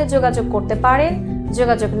রহমানের সাথে যোগাযোগ করতে পারেন।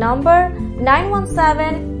 যোগাযোগ নম্বর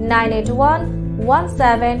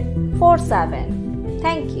 9179811747।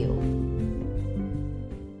 Thank you.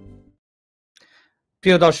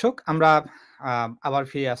 প্রিয় দর্শক, আমরা আবার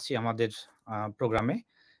ফিরে আসছি আমাদের প্রোগ্রামে।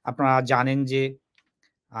 আপনারা জানেন যে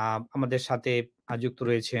আমাদের সাথে যুক্ত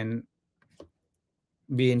রয়েছেন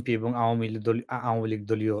বিএনপি এবং আওয়ামী লীগ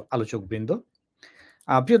দলীয় আলোচকবৃন্দ।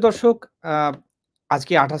 প্রিয় দর্শক,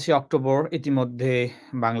 আজকে 28 অক্টোবর, ইতিমধ্যে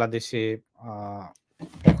বাংলাদেশে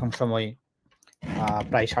এখন সময়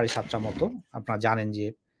প্রায় 7:30 মতো। আপনারা জানেন যে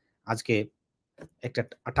আজকে একটা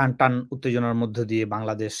টান উত্তেজনার মধ্য দিয়ে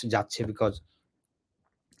বাংলাদেশ যাচ্ছে, বিকজ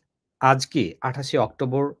আজকে 28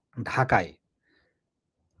 অক্টোবর ঢাকায়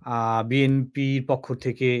বিএনপির পক্ষ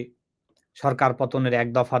থেকে সরকার পতনের এক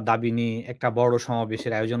দফা দাবি নিয়ে একটা বড়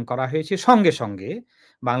সমাবেশের আয়োজন করা হয়েছে। সঙ্গে সঙ্গে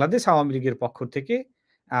বাংলাদেশ আওয়ামী লীগের পক্ষ থেকে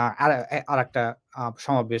আর একটা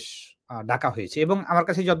সমাবেশ ডাকা হয়েছে, এবং আমার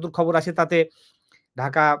কাছে যতদূর খবর আছে তাতে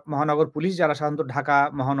ঢাকা মহানগর পুলিশ, যারা সাধারণত ঢাকা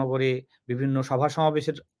মহানগরে বিভিন্ন সভা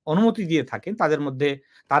সমাবেশের অনুমতি দিয়ে থাকেন, তাদের মধ্যে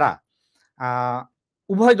তারা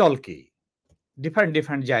উভয় দলকে ডিফারেন্ট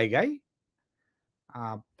জায়গায়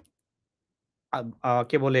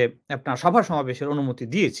কে বলে আপনার সভা সমাবেশের অনুমতি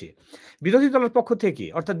দিয়েছে। বিরোধী দলের পক্ষ থেকে,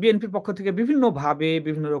 অর্থাৎ বিএনপির পক্ষ থেকে বিভিন্নভাবে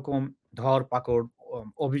বিভিন্ন রকম ধরপাকড়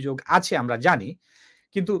অভিযোগ আছে, আমরা জানি।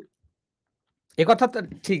 কিন্তু একথা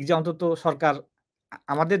ঠিক যে অন্তত সরকার,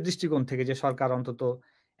 আমাদের দৃষ্টিকোণ থেকে, যে সরকার অন্তত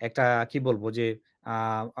একটা কি বলবো যে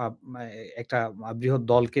একটা বৃহৎ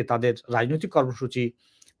দলকে তাদের রাজনৈতিক কর্মসূচি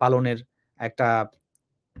পালনের একটা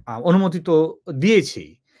অনুমতি তো দিয়েছে।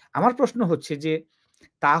 আমার প্রশ্ন হচ্ছে যে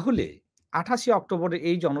তাহলে 28 অক্টোবরের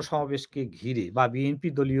এই জনসমাবেশকে ঘিরে বা বিএনপি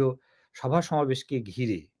দলীয় সভা সমাবেশকে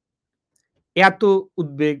ঘিরে এত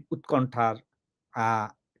উদ্বেগ উৎকণ্ঠার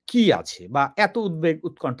কি আছে, বা এত উদ্বেগ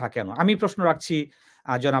উৎকণ্ঠা কেন? আমি প্রশ্ন রাখছি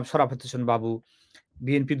জনাব শরাফত হোসেন বাবু,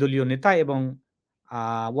 বিএনপি দলীয় নেতা এবং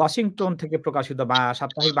ওয়াশিংটন থেকে প্রকাশিত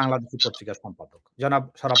সাপ্তাহিক বাংলাদেশী পত্রিকার সম্পাদক। জনাব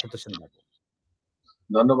শরাফত হোসেন বাবু।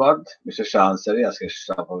 ধন্যবাদ মিস্টার শাহ আনসারি, আজকে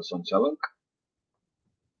সফল সঞ্চালক,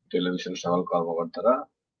 টেলিভিশন সকল কর্মকর্তারা,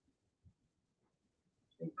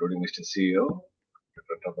 including Mr. CEO,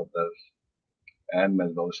 Dr. Tapaddar, and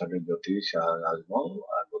Mesbahul, Shahin, Jyoti, Shah, Ajmal.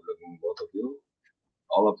 I'm good looking, both of you,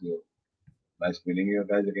 all of you. Nice meeting you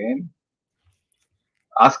guys again.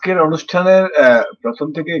 আজকের অনুষ্ঠানের প্রথম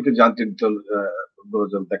থেকে একটু যান্ত্রিক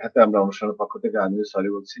গোলযোগ দেখাতে আমরা অনুষ্ঠানের পক্ষ থেকে আমি সরি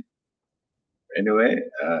বলছি। Anyway,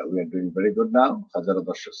 we are doing very good now. হাজারো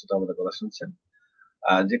দর্শক শ্রোতা আমাদের কথা শুনছেন।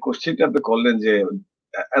 যে কোশ্চেনটা আপনি করলেন যে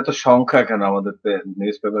এত সংখ্যা কেন, আমাদের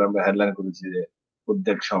নিউজ পেপার আমরা হেডলাইন করেছি যে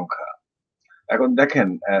উদ্বেগ সংখ্যা। এখন দেখেন,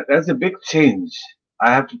 there's a big change. I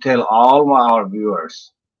have to tell all our viewers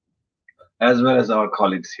as well as our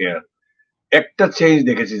colleagues here. একটা চেঞ্জ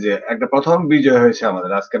দেখেছি যে একটা প্রথম বিজয় হয়েছে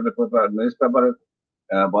আমাদের। আজকে আমরা নিউজ পেপারে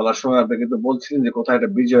বলার সময় আপনি কিন্তু বলছিলেন যে কোথায়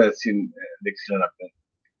একটা বিজয়ের সিন দেখছিলেন আপনি,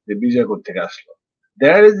 যে বিজয় কোথেকে আসলো।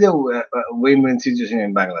 There is a win-win situation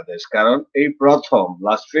in Bangladesh, কারণ এই প্রথম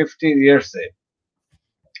লাস্ট 15 years এ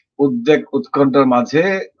উদ্বেগ উৎকণ্ঠার মাঝে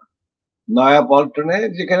নয়া পল্টনে,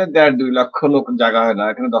 যেখানে 1.5-2 লক্ষ লোক জায়গা হয় না,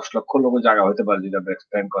 এখানে 10 লক্ষ লোক জায়গা হতে পারে যদি আপনি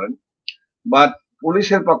এক্সপ্লেন করেন। বাট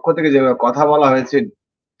পুলিশের পক্ষ থেকে যেভাবে কথা বলা হয়েছে,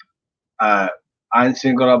 আইন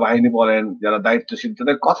শৃঙ্খলা বাহিনী বলেন, যারা দায়িত্বশীল,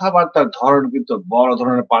 তাদের কথাবার্তার ধরন কিন্তু বড়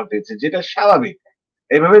ধরনের পাল্টেছে, যেটা স্বাভাবিক।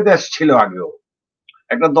 এইভাবেই দেশ ছিল আগেও,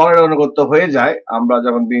 একটা দলের অনুগত্য হয়ে যায়। আমরা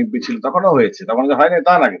যখন বিএনপি ছিল তখনও হয়েছে, তখন যে হয় না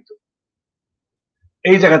তা না, কিন্তু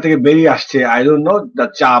এই জায়গা থেকে বেরিয়ে আসছে। আই ডোন্ট নো, দ্য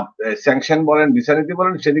চাপ, স্যাংশন বলেন, বিচারনীতি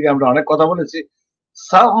বলেন, সেদিকে আমরা অনেক কথা বলেছি।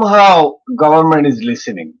 somehow government is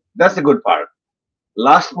listening, that's a good part.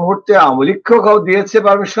 Last মুহূর্তে আওয়ামী লীগকেও দিয়েছে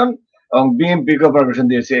পারমিশন এবং বিএনপিকেও পারমিশন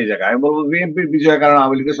দিয়েছে এই জায়গায়। আমি বলবো বিএনপির বিজয়, কারণ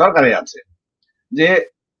আওয়ামী লীগের সরকারে আছে। যে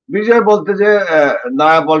বিজয় বলতে যে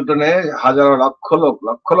নয়া পল্টনে হাজারো লক্ষ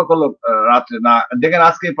লক্ষ লোক রাত্রে না দেখেন,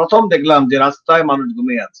 আজকে প্রথম দেখলাম যে রাস্তায় মানুষ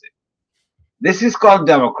ঘুমিয়ে আছে। দিস ইজ কল্ড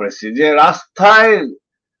ডেমোক্রেসি, যে রাস্তায়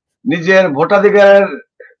নিজের ভোটাধিকার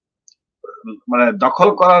মানে দখল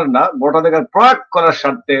করার না, ভোটাধিকার প্রয়োগ করার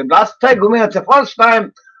স্বার্থে রাস্তায় ঘুমিয়ে আছে ফার্স্ট টাইম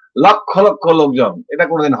লক্ষ লক্ষ লোকজন। এটা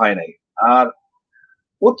কোনোদিন হয় নাই। আর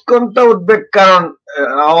উৎকণ্ঠা উদ্বেগ, কারণ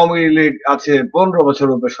আওয়ামী লীগ আছে 15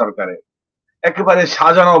 বছর উপরে সরকারে, একেবারে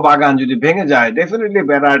সাজানো বাগান যদি ভেঙে যায়, ডেফিনেটলি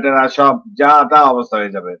বেড়া টেরা সব যা তা অবস্থা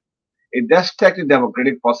হয়ে যাবে। এই দেশটা একটি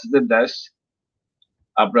ডেমোক্রেটিক প্রসেসের দেশ।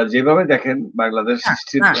 আপনারা যেভাবে দেখেন বাংলাদেশ,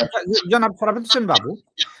 জনাব শরাফত হোসেন বাবু,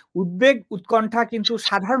 উদ্বেগ উৎকণ্ঠা কিন্তু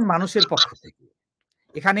সাধারণ মানুষের পক্ষ থেকে,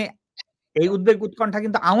 এখানে এই উদ্বেগ উৎকণ্ঠা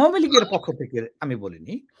কিন্তু আওয়ামী লীগের পক্ষ থেকে আমি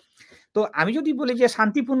বলিনি। তো আমি যদি বলি যে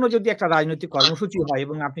শান্তিপূর্ণ যদি একটা রাজনৈতিক কর্মসূচি হয়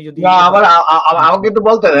এবং আপনি যদি আবার আমাকে তো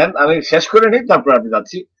বলতে দেন, আমি শেষ করে নিই, তারপর আমি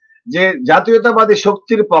যাচ্ছি। যে জাতীয়তাবাদী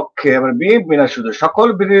শক্তির পক্ষে আবার বিএনপি না, শুধু সকল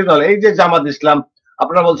বিরোধী দল, এই যে জামাত ইসলাম,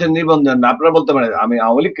 আপনারা বলছেন নিবন্ধন না, আপনারা বলতে পারেন, আমি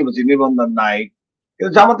আওয়ামী লীগকে বলছি নিবন্ধন নাই,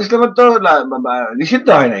 কিন্তু জামাত ইসলামের তো নিষিদ্ধ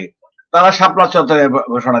হয় নাই, তারা শাপলা চত্বরে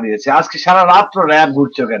ঘোষণা দিয়েছে। আজকে সারা রাত্র র্যাব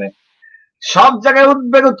ঘুরছে ওখানে, সব জায়গায়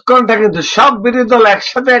উদ্বেগ উৎকণ্ঠা, কিন্তু সব বিরোধী দল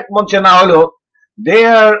একসাথে এক মঞ্চে না হলেও they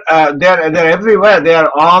are everywhere. They are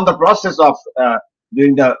on the process of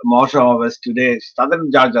doing the মহাসমাবেশ today, তাদের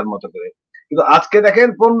যার যার মতো করে। কিন্তু আজকে দেখেন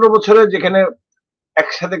 15 বছরে যেখানে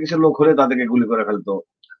একসাথে কিছু লোক হলে তাদেরকে গুলি করে ফেলতো,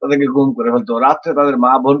 তাদেরকে গুম করে ফেলতো, রাত্রে তাদের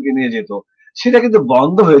মা বোনকে নিয়ে যেত, সেটা কিন্তু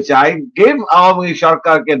বন্ধ হয়েছে। আই গেভ আওয়ামী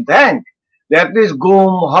সরকারকে থ্যাঙ্ক, দ্যাট মিন্স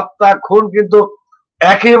গুম, হত্যা, খুন কিন্তু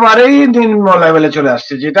একেবারেই নিম্ন লেভেলে চলে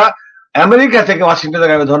আসছে, যেটা আমেরিকা থেকে ওয়াশিংটন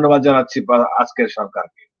থেকে আমি ধন্যবাদ জানাচ্ছি আজকের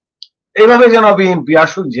সরকারকে। এইভাবে যেন বিএনপি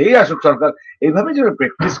আসুক, যেই আসুক সরকার, এইভাবে যেন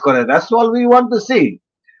প্র্যাকটিস করে। That's all we want to C.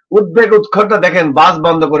 উদ্বেগ উৎকণ্ঠা দেখেন, বাস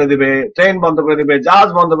বন্ধ করে দিবে, ট্রেন বন্ধ করে দিবে, জাহাজ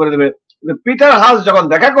বন্ধ করে দিবে। পিটার হাউস যখন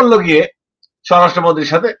দেখা করলো গিয়ে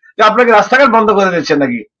স্বরাষ্ট্রমন্ত্রীর সাথে, যে আপনাকে রাস্তাঘাট বন্ধ করে দিচ্ছেন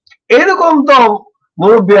নাকি, এরকম তো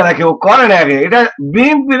মুরব্বীরা কেউ করে না আগে। এটা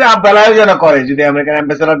বিএনপির বেলায় যেন করে, যদি আমেরিকান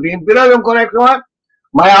অ্যাম্বাসেডার বিএনপিরা এরকম করে। এক সময়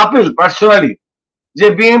মাই আপিল পার্সোনালি, যে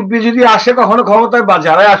বিএনপি যদি আসে কখনো ক্ষমতায় বা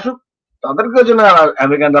যারাই আসুক, তাদেরকে জন্য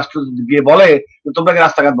আমেরিকান রাষ্ট্র গিয়ে বলে তোমরা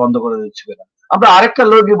রাস্তাঘাট বন্ধ করে দিচ্ছ কেন। আমরা আরেকটা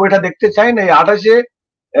লোক বইটা দেখতে চাই না, 28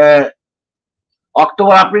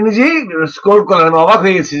 অক্টোবর আপনি নিজেই স্ক্রল করলেন, আমি অবাক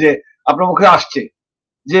হয়ে গেছি যে আপনার মুখে আসছে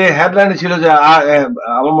যে হেডলাইনে ছিল যে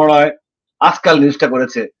আমার মনে হয় আজকাল নিউজটা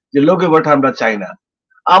করেছে যে লোকে বইটা আমরা চাই না।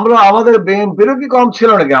 আমরা আমাদের বিএনপিরও কি কম ছিল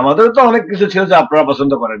নাকি? আমাদেরও তো অনেক কিছু ছিল যে আপনারা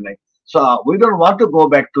পছন্দ করেন নাই। So we don't want to go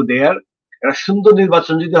back to their. একটা সুন্দর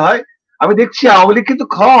নির্বাচন যদি হয়, আমি দেখছি আওয়ামী লীগ কিন্তু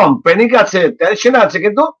কম প্যানিক আছে, টেনশন আছে,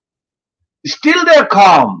 কিন্তু স্টিল দে আর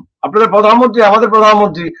কম। আপনাদের প্রধানমন্ত্রী, আমাদের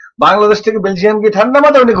প্রধানমন্ত্রী বাংলাদেশ থেকে বেলজিয়াম গিয়ে ঠান্ডা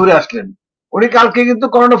মাথায় উনি ঘুরে আসলেন। উনি কালকে কিন্তু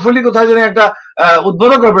কর্ণফুলি কোথায় যেন একটা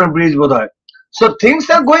উদ্বোধন করবেন, ব্রিজ বোধ হয়। So things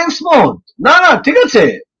are going smooth. না ঠিক আছে,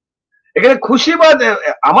 এখানে খুশি বা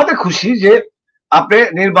আমাদের খুশি যে আপনি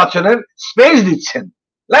নির্বাচনের স্পেস দিচ্ছেন।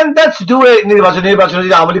 লেটস ডু এ নির্বাচনে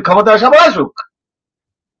যদি আওয়ামী লীগ ক্ষমতায় আসে, আবার আসুক।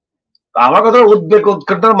 আমার কথা, উদ্বেগ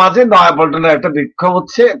উৎকণ্ঠার মাঝে নয়া পল্টনের একটা বিক্ষোভ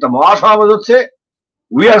হচ্ছে, একটা মহাসমাবেশ হচ্ছে।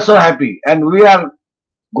 We are so happy and we are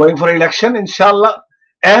going for election ইনশাআল্লাহ।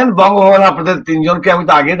 এন্ড বঙ্গভবন আপনাদের তিনজনকে আমি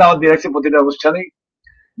তো আগে দাওয়াত দিয়ে রাখছি প্রতিটা অনুষ্ঠানেই।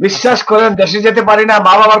 বিশ্বাস করেন, দেশে যেতে পারি না,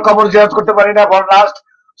 মা বাবার কবর জিয়ারত করতে পারি না for last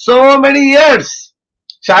so many years.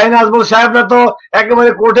 Shahin Ajmal সাহেবরা তো একেবারে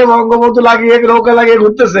কোর্টে বঙ্গবন্ধু লাগিয়ে নৌকা লাগিয়ে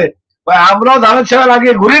ঘুরতেছে, ভাই আমরাও ধানের ছেড়া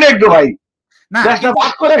লাগিয়ে ঘুরি না একটু, ভাই দেশটা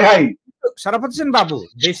ভাগ করে খাই। শরাফত হোসেন বাবু,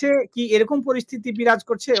 দেশে কি এরকম পরিস্থিতি বিরাজ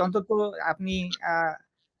করছে? অন্তত আপনি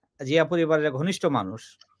জিয়া পরিবারের ঘনিষ্ঠ মানুষ,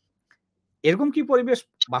 এরকম কি পরিবেশ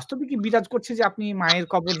বাস্তবে কি বিরাজ করছে যে আপনি মায়ের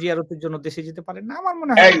কবর জিয়ারতের জন্য দেশে যেতে পারেন না? আমার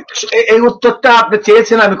মনে হয় এই উত্তরটা আপনি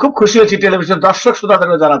চেয়েছেন, আমি খুব খুশি হয়েছি। টেলিভিশন দর্শক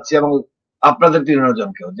শ্রোতাদেরকে জানাচ্ছি এবং আপনাদের 13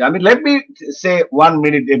 জনকেও, যে আমি লেট মি সে 1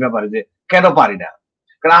 মিনিট এই ব্যাপারে যে কেন পারি না।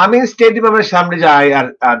 কারণ আমি স্টেট ডিপার্টমেন্টের সামনে যাই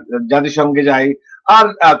আর জাতিসংঘে যাই আর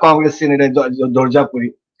কংগ্রেস সিনেটে দরজা করি,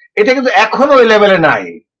 এটা কিন্তু এখনো ওই লেভেলে নাই।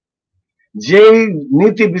 যে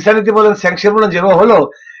নীতি বিচার নীতি বলেন স্যাংশন বলেন যেভাবে হলো,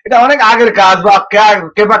 এটা অনেক আগের কাজ, বা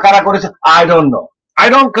কে বা কারা করেছে I don't know, I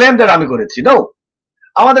don't claim that আমি করেছি, নো।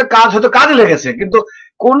 আমাদের কাজ হয়তো কাজে লেগেছে, কিন্তু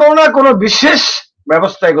কোনো না কোনো বিশেষ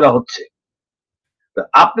ব্যবস্থা এগুলো হচ্ছে।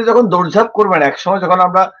 আপনি যখন দৌড়ঝাঁপ করবেন, এক সময় যখন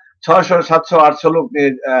আমরা 600, 700, 800 লোক নিয়ে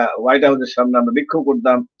হোয়াইট হাউসের সামনে আমরা বিক্ষোভ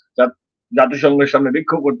করতাম, জাতিসংঘের সামনে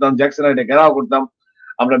বিক্ষোভ করতাম, জ্যাকসন হাইটে ঘেরাও করতাম,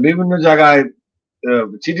 আমরা বিভিন্ন জায়গায়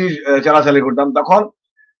চিঠি চালাচালি করতাম, তখন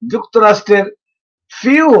যুক্তরাষ্ট্রের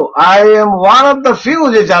few, I am one of the few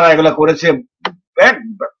যে যারা এগুলো করেছে এক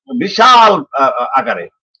বিশাল আকারে।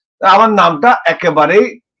 আমার নামটা একেবারেই,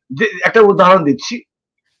 একটা উদাহরণ দিচ্ছি,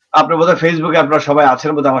 আপনার বোধহয় ফেসবুকে আপনারা সবাই আছেন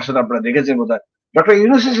বোধহয়, আমার সাথে আপনারা দেখেছেন বোধহয়, ডক্টর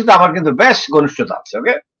ইউনূসের সাথে আমার কিন্তু বেশ ঘনিষ্ঠতা আছে।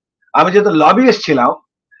 ওকে, আমি যেহেতু লবিস্ট ছিলাম,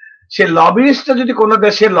 সে লবিস্টটা যদি কোনো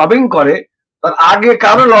দেশে লবিং করে, তার আগে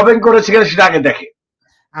কারো লবিং করেছে কিনা সেটা আগে দেখে।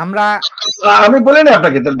 আমি বলি না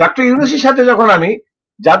আপনাকে, ডক্টর ইউনূসের সাথে যখন আমি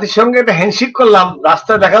জাতিসংঘে একটা হ্যান্ডশেক করলাম,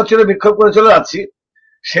 রাস্তায় দেখা হচ্ছিল, বিক্ষোভ করে চলে যাচ্ছি,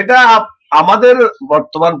 সেটা আমাদের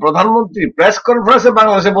বর্তমান প্রধানমন্ত্রী প্রেস কনফারেন্সে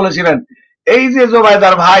বাংলাদেশে বলেছিলেন, এই যে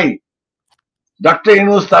জোবাইদার ভাই ডক্টর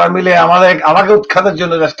ইউনূস তারা মিলে আমাকে উৎখাতের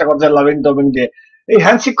জন্য চেষ্টা করছে, লবিং টবিং দিয়ে। এই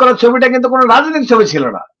হ্যান্ডশেক করার ছবিটা কিন্তু কোনো রাজনৈতিক ছবি ছিল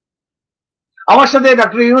না। আমার সাথে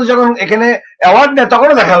ডক্টর ইউনূস যখন এখানে অ্যাওয়ার্ড নেয়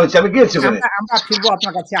তখনও দেখা হয়েছে, আমি গিয়েছি। আমরা ফিরবো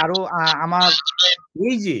আপনার কাছে আরো। আমার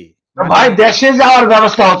এই যে ভাই দেশে যাওয়ার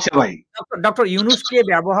ব্যবস্থা হচ্ছে ভাই, ডক্টর ইউনূসকে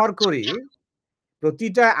ব্যবহার করে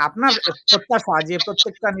প্রতিটা আপনার প্রত্যাশা যে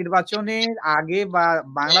প্রত্যেকটা নির্বাচনের আগে বা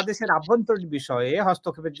বাংলাদেশের আভ্যন্তরীণ বিষয়ে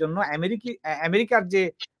হস্তক্ষেপের জন্য আমেরিকার যে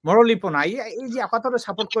মরলিপনা, এই যে কতটা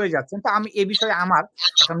সাপোর্ট করে যাচ্ছেন, তো আমি এই বিষয়ে আমার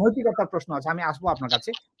একটা নৈতিকতার প্রশ্ন আছে, আমি আসবো আপনার কাছে।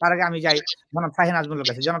 তার আগে আমি যাই জনাব শাহিন আজমলের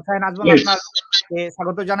কাছে। জনাব শাহিন আজমল, আপনাকে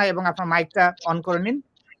স্বাগত জানাই এবং আপনার মাইকটা অন করে নিন।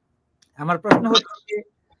 আমার প্রশ্ন হচ্ছে,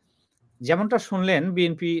 যেমনটা শুনলেন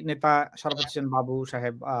বিএনপি নেতা শরাফত হোসেন বাবু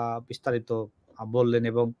সাহেব বিস্তারিত বললেন,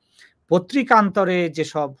 এবং পত্রিকান্তরে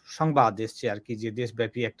যেসব সংবাদ এসছে আর কি, যে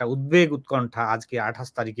দেশব্যাপী একটা উদ্বেগ উৎকণ্ঠা আজকে 28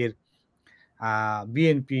 তারিখের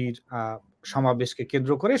বিএনপির সমাবেশকে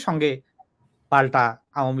কেন্দ্র করে, সঙ্গে পাল্টা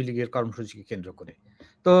আওয়ামী লীগের কর্মসূচিকে কেন্দ্র করে।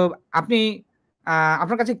 তো আপনি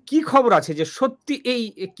আপনার কাছে কি খবর আছে যে সত্যি এই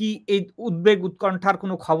উদ্বেগ উৎকণ্ঠার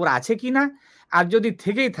কোনো খবর আছে কিনা, আর যদি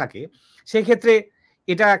থেকেই থাকে সেক্ষেত্রে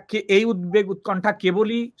এটা এই উদ্বেগ উৎকণ্ঠা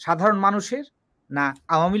কেবলই সাধারণ মানুষের, না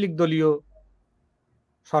আওয়ামী লীগ দলীয়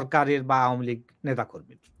সরকারের বা আওয়ামী লীগ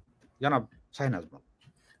নেতাকর্মীর? জনাব শাহিন আজমল।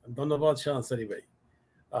 ধন্যবাদ শাহ আনসারি ভাই।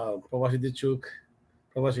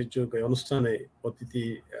 প্রবাসীর চোখ এই অনুষ্ঠানে অতিথি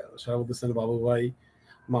শরাফত হোসেন বাবু ভাই,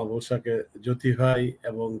 মাহবুব শাহকে জ্যোতি ভাই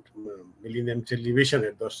এবং মিলিনিয়াম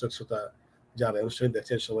টেলিভিশনের দর্শক শ্রোতা যারা অনুষ্ঠানে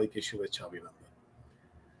দেখছেন, সবাইকে শুভেচ্ছা, অভিনন্দন।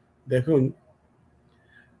 দেখুন,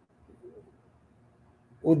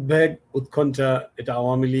 উদ্বেগ উৎকণ্ঠা এটা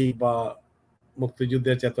আওয়ামী লীগ বা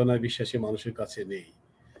মুক্তিযুদ্ধের চেতনায় বিশ্বাসী মানুষের কাছে নেই।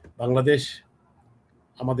 বাংলাদেশ,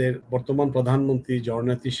 আমাদের বর্তমান প্রধানমন্ত্রী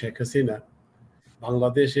জননেত্রী শেখ হাসিনা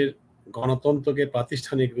বাংলাদেশের গণতন্ত্রকে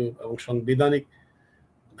প্রাতিষ্ঠানিক রূপ এবং সাংবিধানিক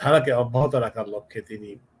ধারাকে অব্যাহত রাখার লক্ষ্যে তিনি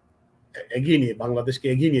বাংলাদেশকে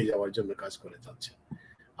এগিয়ে নিয়ে যাওয়ার জন্য কাজ করে যাচ্ছেন।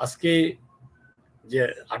 আজকে যে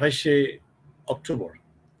 28শে অক্টোবর,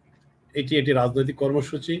 এটি রাজনৈতিক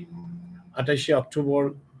কর্মসূচি। 28শে অক্টোবর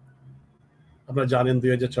আপনারা জানেন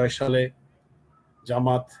 2006 সালে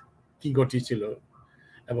জামাত কি ঘটিয়েছিল,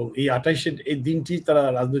 এবং এই 28 এই দিনটি তারা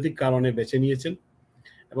রাজনৈতিক কারণে বেছে নিয়েছেন।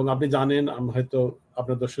 এবং আপনি জানেন, হয়তো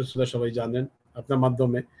আপনার দর্শক শ্রোতা সবাই জানেন, আপনার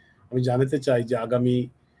মাধ্যমে আমি জানাতে চাই যে আগামী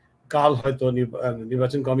কাল হয়তো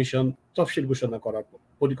নির্বাচন কমিশন তফসিল ঘোষণা করার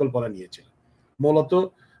পরিকল্পনা নিয়েছিল, মূলত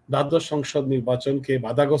দ্বাদশ সংসদ নির্বাচনকে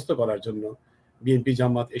বাধাগ্রস্ত করার জন্য বিএনপি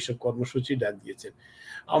জামাত এইসব কর্মসূচি ডাক দিয়েছেন।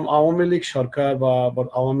 আওয়ামী লীগ সরকার বা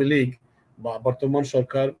আওয়ামী লীগ বা বর্তমান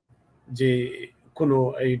সরকার যে কোনো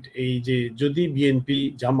এই যে যদি বিএনপি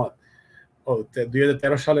জামাত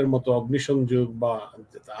 2013 সালের মতো অগ্নিসংযোগ বা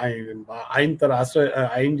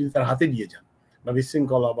আইন যদি তার হাতে দিয়ে যান, বা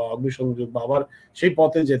বিশৃঙ্খলা বা অগ্নিসংযোগ বা আবার সেই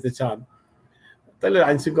পথে যেতে চান, তাহলে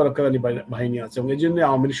আইন শৃঙ্খলা রক্ষাকারী বাহিনী আছে, এবং এই জন্য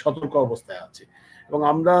আওয়ামী লীগ সতর্ক অবস্থায় আছে। এবং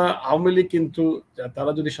আওয়ামী লীগ কিন্তু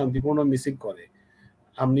তারা যদি শান্তিপূর্ণ মিছিল করে,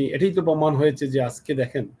 এটাই তো প্রমাণ হয়েছে যে আজকে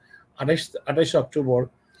দেখেন 28 অক্টোবর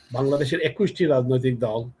বাংলাদেশের 21টি রাজনৈতিক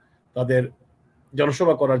দল তাদের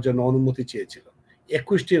জনসভা করার জন্য অনুমতি চেয়েছিল।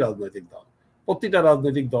 21টি রাজনৈতিক দল, প্রতিটা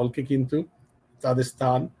রাজনৈতিক দলকে কিন্তু তাদের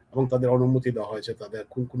স্থান এবং তাদের অনুমতি দেওয়া হয়েছে, তাদের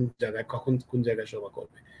কোন জায়গায় কখন কোন জায়গায় সভা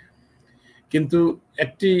করবে। কিন্তু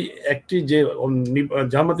একটি যে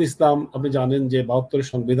জামাত ইসলাম, আপনি জানেন যে 72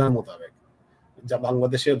 সংবিধান মোতাবেক যা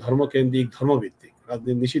বাংলাদেশের ধর্মকেন্দ্রিক ধর্মভিত্তিক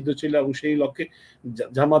রাজনীতি নিষিদ্ধ ছিল, এবং সেই লক্ষ্যে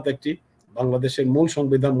জামাত একটি বাংলাদেশের মূল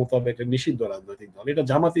সংবিধান মোতাবেক নিষিদ্ধ রাজনৈতিক দল। এটা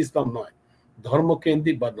জামাত ইসলাম নয়,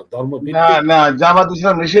 ধর্মকেন্দ্রিক বা ধর্মভিত্তিক। না, জামাত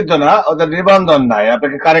ইসলাম নিষিদ্ধ না, ওদের নিবন্ধন নাই,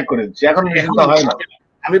 আপনাকে কারেক্ট করে দিচ্ছি, এখন নিষিদ্ধ হয় না।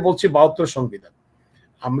 আমি বলছি 72 সংবিধান,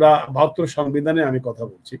 আমরা 72 সংবিধানে আমি কথা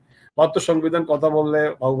বলছি। 72 সংবিধান কথা বললে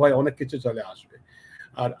বাবু ভাই অনেক কিছু চলে আসবে।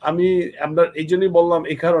 আর আমরা এই জন্যই বললাম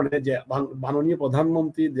এই কারণে যে মাননীয়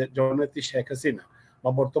প্রধানমন্ত্রী জননেত্রী শেখ হাসিনা বা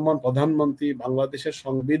বর্তমান প্রধানমন্ত্রী বাংলাদেশের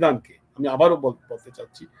সংবিধানকে, আমি আবারও বলতে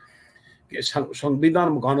চাচ্ছি, সংবিধান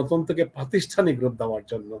গণতন্ত্রকে প্রাতিষ্ঠানিক রূপ দেওয়ার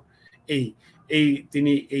জন্য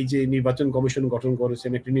তিনি এই যে নির্বাচন কমিশন গঠন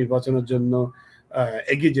করেছেন, একটি নির্বাচনের জন্য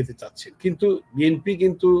এগিয়ে যেতে চাচ্ছেন। কিন্তু বিএনপি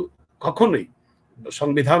কিন্তু কখনোই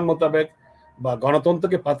সংবিধান মোতাবেক বা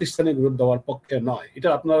গণতন্ত্রকে প্রাতিষ্ঠানিক রূপ দেওয়ার পক্ষে নয়। এটা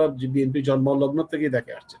আপনারা বিএনপি জন্মলগ্ন থেকেই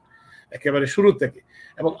দেখে আসছেন, একেবারে শুরু থেকে।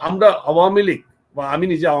 এবং আমরা আওয়ামী লীগ বা আমি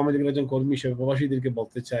নিজে আওয়ামী লীগের একজন কর্মী হিসেবে প্রবাসীদেরকে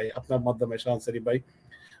বলতে চাই আপনার মাধ্যমে, শাহ আনসারী ভাই,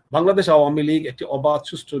 বাংলাদেশ আওয়ামী লীগ একটি অবাধ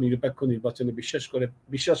সুষ্ঠু নিরপেক্ষ নির্বাচনে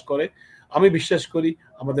বিশ্বাস করে। আমি বিশ্বাস করি,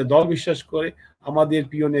 আমাদের দল বিশ্বাস করে। আমাদের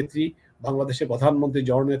প্রিয় নেত্রী বাংলাদেশের প্রধানমন্ত্রী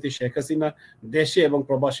জননেত্রী শেখ হাসিনা দেশে এবং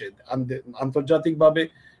প্রবাসে, আন্তর্জাতিকভাবে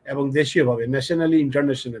এবং দেশীয়ভাবে, ন্যাশনালি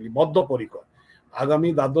ইন্টারন্যাশনালি বদ্ধপরিকর আগামী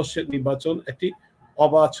দ্বাদশ নির্বাচন একটি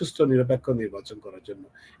অবাধ সুস্থ নিরপেক্ষ নির্বাচন করার জন্য।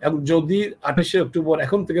 এবং যদি 28শে অক্টোবর,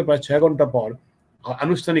 এখন থেকে প্রায় 6 ঘন্টা পর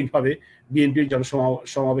আনুষ্ঠানিকভাবে বিএনপির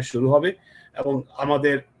জনসমাবেশ শুরু হবে, এবং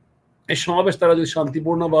আমাদের এই সমাবেশ তারা যদি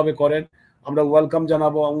শান্তিপূর্ণভাবে করেন আমরা ওয়েলকাম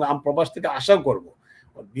জানাবো। এবং প্রবাস থেকে আশা করব,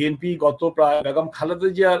 বিএনপি প্রায় বেগম খালেদা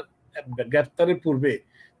জিয়ার গ্রেফতারের পূর্বে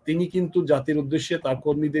তিনি কিন্তু জাতির উদ্দেশ্যে তার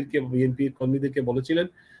বিএনপির কর্মীদেরকে বলেছিলেন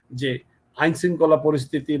যে আইন শৃঙ্খলা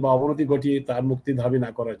পরিস্থিতি বা অবনতি ঘটিয়ে তার মুক্তি দাবি না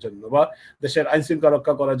করার জন্য বা দেশের আইন শৃঙ্খলা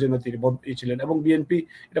রক্ষা করার জন্য তিনি ছিলেন। এবং বিএনপি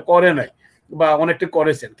এটা করে নাই বা অনেকটা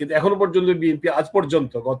করেছেন, কিন্তু এখনো পর্যন্ত বিএনপি আজ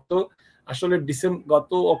পর্যন্ত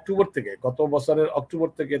গত অক্টোবর থেকে, গত বছরের অক্টোবর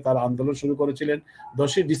থেকে তারা আন্দোলন শুরু করেছিলেন।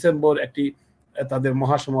 10ই ডিসেম্বর একটি তাদের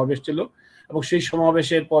মহাসমাবেশ ছিল, এবং সেই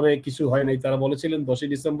সমাবেশের পরে কিছু হয় নাই। তারা বলেছিলেন 10ই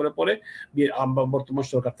ডিসেম্বরের পরে বর্তমান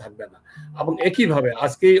সরকার থাকবে না। এবং একইভাবে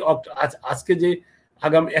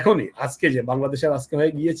আজকে যে বাংলাদেশের আজকে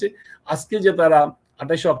হয়ে গিয়েছে, আজকে যে তারা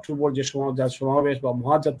 28শে অক্টোবর যে সমাবেশ বা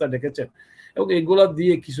মহাযাত্রা ডেকেছেন, এবং এগুলা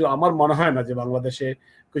দিয়ে কিছু আমার মনে হয় না যে বাংলাদেশে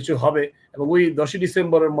কিছু হবে, এবং ওই 10ই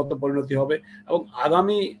ডিসেম্বরের মতো পরিণতি হবে। এবং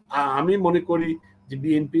আমি মনে করি যে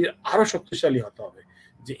বিএনপি আরো শক্তিশালী হতে হবে,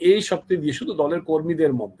 যে এই শক্তি দিয়ে শুধু দলের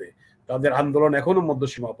কর্মীদের মধ্যে তাদের আন্দোলন এখনো মধ্য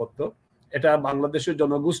সীমাবদ্ধ। এটা বাংলাদেশের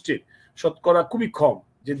জনগোষ্ঠীর শতকরা খুবই কম,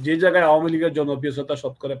 যে জায়গায় আওয়ামী লীগের জনপ্রিয়তা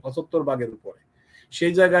শতকরা 75 ভাগের উপরে,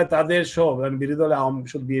 সেই জায়গায় তাদের সব বিরোধী দলে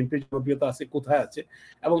শুধু বিএনপির জনপ্রিয়তা আছে কোথায় আছে।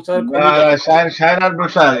 এবং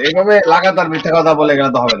এইভাবে লাগাতার মিথ্যা কথা বলে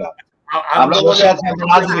গেলে তো হবে না।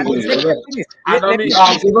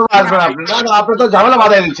 আপনি তো ঝামেলা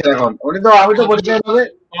বাধাই দিচ্ছেন এখন। আমি তো বলছি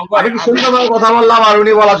আমি কি সুন্দরভাবে কথা বললাম আর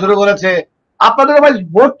উনি বলা শুরু করেছে। আপনাদের ভাই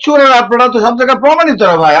ভোট চোরের, আপনারা তো সব জায়গায় প্রমাণিত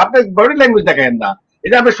ভাই, আপনি বডি ল্যাঙ্গুয়েজ দেখেন না।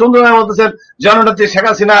 এটা আপনি সুন্দরভাবে বলতেছেন জননেত্রী শেখ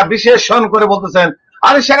হাসিনা বিশেষণ করে বলতেছেন,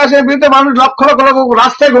 আরে শেখ হাসিনার বিরুদ্ধে মানুষ লক্ষ লক্ষ লোক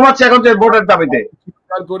রাস্তায় ঘুমাচ্ছে এখন যে ভোটের দাবিতে।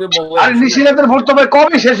 আর নিশিরাতের ভোট তো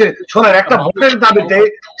কবে শেষে? শোনেন, একটা ভোটের দাবিতে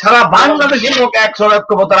সারা বাংলাদেশের লোক একশো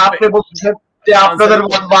ঐক্যবদ্ধ। আপনি বলছেন যে আপনাদের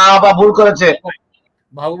বাবা ভুল করেছে।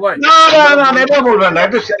 না এটা বলবেন না,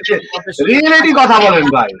 একটু রিয়েলিটি কথা বলেন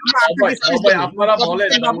ভাই।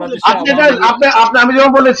 আমি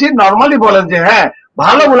যেমন বলেছি নর্মালি বলেন যে হ্যাঁ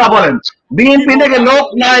ভালো গুলা বলেন। বিএনপি থেকে লোক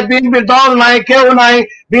নাই, বিএনপির দল নাই, কেউ নাই,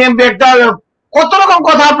 বিএনপি একটা কত রকম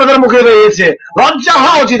কথা আপনাদের মুখে রয়েছে, লজ্জা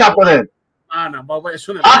হওয়া উচিত আপনাদের।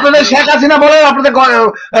 আপনাদের শেখ হাসিনা বলেন, আপনাদের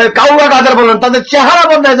কাউয়া গাজার বলেন, তাদের চেহারা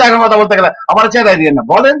বদলে যায় কথা বলতে গেলে। আমার চেহারা দিয়ে না,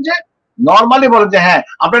 বলেন যে নর্মালি বলেন যে হ্যাঁ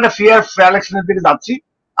আমরা একটা ফেয়ার ইলেকশনের দিকে যাচ্ছি,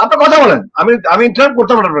 আপনার কথা বলেন। আমি ইন্টারাপ্ট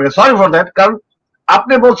করতে পারি আপনাকে, সরি ফর দ্যাট। কারণ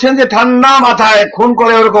আপনি বলছেন যে ঠান্ডা মাথায় খুন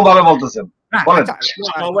করে ওরকম ভাবে বলতেছেন।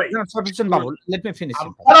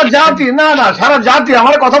 সারা জাতি সারা জাতি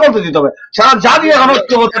আমার কথা বলতে দিতে হবে। সারা জাতি এখন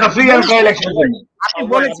ফ্রি অ্যান্ড ফেয়ার ইলেকশন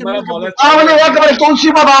তুলসী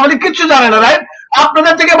বাবা আমাদের কিচ্ছু জানে না রাইট।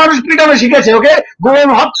 আপনাদের থেকে মানুষ পিটানো শিখেছে, ওকে গুম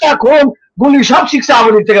হত্যা খুন গুলি সব শিখছে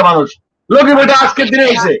আওয়ামী লীগ থেকে মানুষ। লোকে বেটা আজকের দিনে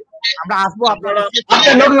এসে আমরা আসবো আপনারা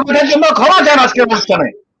লোকে বেটার জন্য ক্ষমা চান আজকের অনুষ্ঠানে।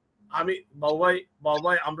 আমি বাবু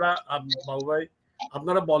ভাই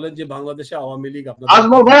আপনারা বলেন যে বাংলাদেশে আওয়ামী লীগ,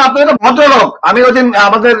 আজমল ভাই আপনি তো ভদ্রলোক। আমি ওই দিন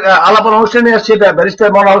আমাদের আলাপন অনুষ্ঠানে এসেছি,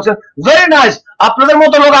 ব্যারিস্টার মনোহর হোসেন, ভেরি নাইস। আপনাদের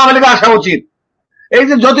মতো লোক আওয়ামী লীগে আসা উচিত। এই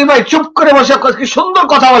যে জ্যোতি ভাই চুপ করে বসে কি সুন্দর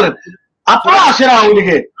কথা বলেন, আপনারা আসেন আওয়ামী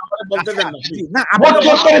লীগে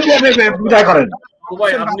বিদায় করেন।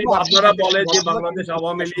 আপনারা বলেন যে বাংলাদেশ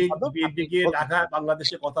আওয়ামী লীগ বিএনপিকে ঢাকা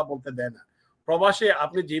বাংলাদেশে কথা বলতে দেয় না, প্রবাসে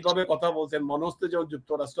আপনি যেভাবে কথা বলছেন মনে হচ্ছে যে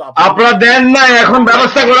যুক্তরাষ্ট্র আপনারা দেন না, এখন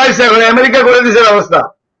ব্যবস্থা করাইছে, এখন আমেরিকা করে দিয়েছে ব্যবস্থা।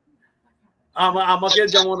 আমাকে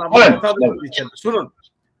যেমন আমার কথা বলে দিচ্ছেন। শুনুন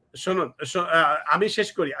শুনুন আমি শেষ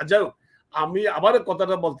করি। যাই হোক, আমি আবার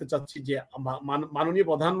কথাটা বলতে চাচ্ছি যে মাননীয়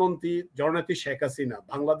প্রধানমন্ত্রী জননেত্রী শেখ হাসিনা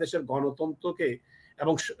বাংলাদেশের গণতন্ত্রকে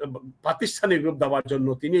এবং প্রাতিষ্ঠানিক রূপ দেওয়ার জন্য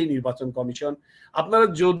তিনি এই নির্বাচন কমিশন, আপনারা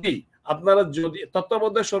যদি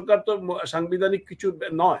তত্ত্বাবধায়ক সরকার তো সাংবিধানিক কিছু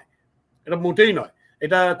নয়, এটা মোটেই নয়,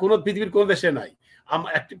 এটা কোনো পৃথিবীর কোনো দেশে নাই।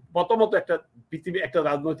 প্রথমত একটা পৃথিবী একটা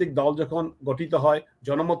রাজনৈতিক দল যখন গঠিত হয়,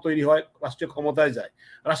 জনমত তৈরি হয়, রাষ্ট্রীয় ক্ষমতায় যায়,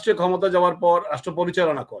 রাষ্ট্রীয় ক্ষমতায় যাওয়ার পর রাষ্ট্র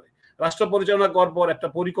পরিচালনা করে, রাষ্ট্র পরিচালনা করার পর একটা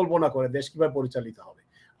পরিকল্পনা করে দেশ কিভাবে পরিচালিত হবে।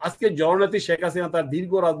 আজকে জননেত্রী শেখ হাসিনা তার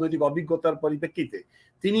দীর্ঘ রাজনৈতিক অভিজ্ঞতার পরিপ্রেক্ষিতে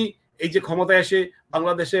তিনি এই যে ক্ষমতায় এসে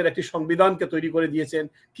বাংলাদেশের একটি সংবিধানকে তৈরি করে দিয়েছেন,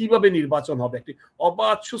 কিভাবে নির্বাচন হবে, একটি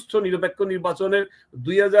অবাধ সুষ্ঠু নিরপেক্ষ নির্বাচনের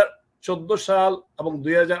 2014 সাল এবং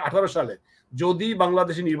 2018 সালে যদি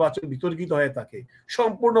বাংলাদেশের নির্বাচন বিতর্কিত হয়ে থাকে,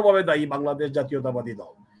 সম্পূর্ণভাবে দায়ী বাংলাদেশ জাতীয়তাবাদী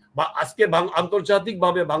দল। বা আজকে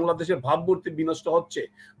আন্তর্জাতিকভাবে বাংলাদেশের ভাবমূর্তি বিনষ্ট হচ্ছে,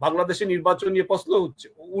 বাংলাদেশের নির্বাচন নিয়ে প্রশ্ন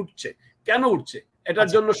উঠছে, কেন উঠছে? এটার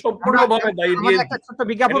জন্য সম্পূর্ণভাবে দায়ী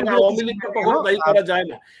আওয়ামী লীগকে কখনো দায়ী করা যায়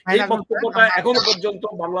না। এই বক্তব্যটা এখনো পর্যন্ত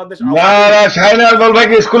বাংলাদেশ শাহিন আজমল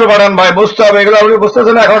ভাইকে স্কুলে পাঠান ভাই, বুঝতে হবে এগুলো, আপনি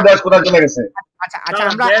বুঝতেছেন না এখন দেশ কোথায় চলে গেছে।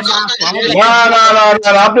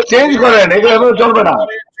 আপনি চেঞ্জ করেন, এগুলো চলবে না।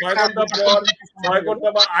 6 ঘন্টা পর 6 ঘন্টা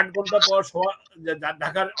বা 8 ঘন্টা পর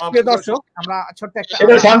ঢাকার দর্শক আমরা ছোট্ট একটা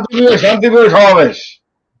শান্তিপ্রিয় সমাবেশ।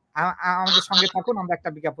 আমাদের সঙ্গে থাকুন, আমরা একটা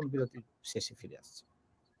বিজ্ঞাপন বিরতি শেষে ফিরে আসছি।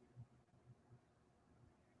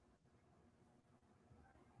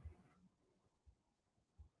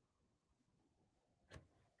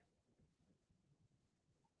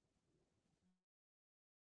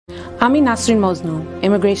 I'm Nasrin Mosnu,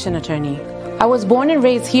 immigration attorney. I was born and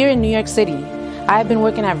raised here in New York City. I have been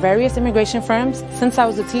working at various immigration firms since I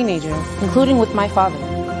was a teenager, including with my father.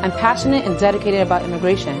 I'm passionate and dedicated about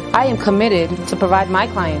immigration. I am committed to provide my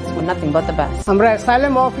clients with nothing but the best. আমরা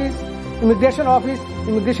asylum office,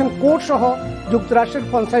 immigration court সহ যুক্তরাষ্ট্রের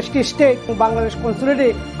 50টি state ও বাংলাদেশ কনসুলেটে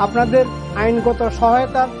আপনাদের আইনগত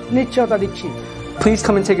সহায়তা নিশ্চয়তা দিচ্ছি। Please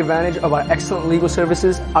come and take advantage of our excellent legal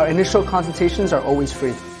services. Our initial consultations are always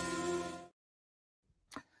free.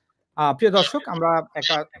 প্রিয় দর্শক, আমরা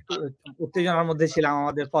একটা উত্তেজনার মধ্যে ছিলাম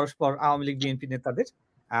আমাদের পরস্পর আওয়ামী লীগ বিএনপি নেতাদের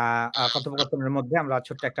কথোপকথনের মধ্যে। আমরা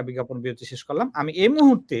ছোট্ট একটা বিজ্ঞাপন বিরতি শেষ করলাম। আমি এই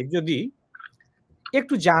মুহূর্তে যদি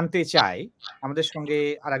একটু জানতে চাই, আমাদের সঙ্গে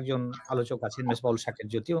আরেকজন আলোচক আছেন মেসবাহুল শাকের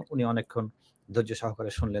জ্যোতি, উনি অনেকক্ষণ ধৈর্য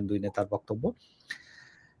সহকারে শুনলেন দুই নেতার বক্তব্য।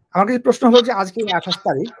 আমার কাছে প্রশ্ন হলো যে আজকে 28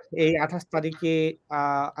 তারিখ, এই 28 তারিখে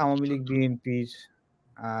আওয়ামী লীগ বিএনপির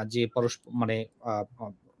যে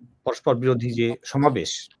পরস্পর বিরোধী যে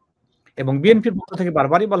সমাবেশ এবং বিএনপির পক্ষ থেকে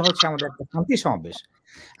বারবারই বলা হচ্ছে আমাদের একটা শান্তি সমাবেশ।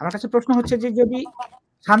 আমার কাছে প্রশ্ন হচ্ছে যে যদি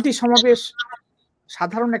শান্তি সমাবেশ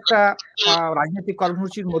সাধারণ একটা রাজনৈতিক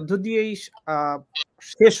কর্মসূচির মধ্য দিয়েই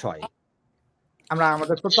শেষ হয়, আমরা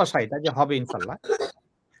আমাদের প্রত্যাশা এটা যে হবে ইনশাল্লাহ,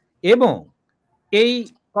 এবং এই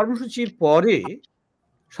কর্মসূচির পরে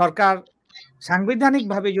সরকার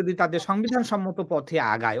সাংবিধানিকভাবে যদি তাদের সংবিধান সম্মত পথে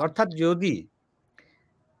আগায়, অর্থাৎ যদি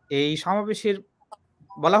এই সমাবেশের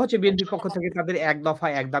বলা হচ্ছে বিএনপির পক্ষ থেকে তাদের এক দফা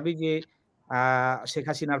এক দাবি যে শেখ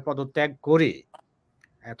হাসিনার পদত্যাগ করে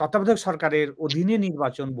তত্ত্বাবধায়ক সরকারের অধীনে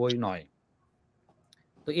নির্বাচন বই নয়,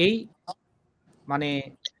 তো এই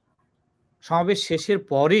সমাবেশ শেষের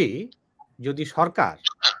পরে যদি সরকার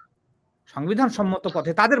সংবিধান সম্মত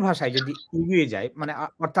পথে তাদের ভাষায় যদি এগিয়ে যায়,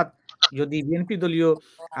 অর্থাৎ যদি বিএনপি দলীয়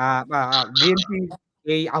বিএনপি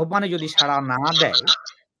এই আহ্বানে যদি সাড়া না দেয়,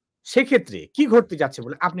 সেক্ষেত্রে কি ঘটতে যাচ্ছে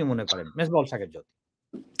বলে আপনি মনে করেন? মেসবাহুল শাকের জ্যোতি।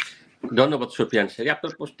 ধন্যবাদ শফি আনসারী।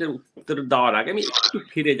 আপনার প্রশ্নের উত্তর দেওয়ার আগে আমি একটু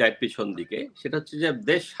ফিরে যাই পিছন দিকে। সেটা হচ্ছে যে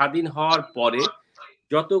দেশ স্বাধীন হওয়ার পরে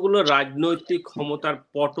যতগুলো রাজনৈতিক ক্ষমতার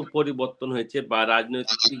পট পরিবর্তন হয়েছে বা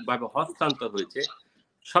রাজনৈতিকভাবে হস্তান্তর হয়েছে,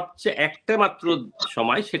 সবচেয়ে একটা মাত্র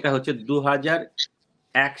সময়, সেটা হচ্ছে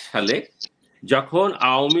 2001 সালে যখন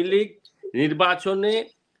আওয়ামী লীগ নির্বাচনে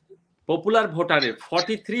পপুলার ভোটারের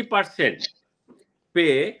 43%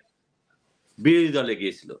 পেয়ে বিরোধী দলে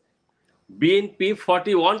গিয়েছিল। বিএনপি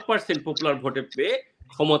 41% পপুলার ভোটে পেয়ে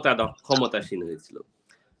ক্ষমতাসীন হয়েছিল।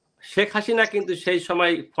 শেখ হাসিনা কিন্তু সেই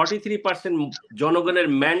সময় 43% জনগণের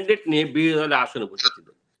ম্যান্ডেট নিয়ে বিরোধী দলে আসনে বসেছিল।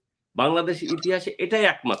 বাংলাদেশের ইতিহাসে এটাই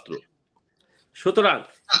একমাত্র। সুতরাং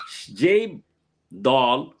যেই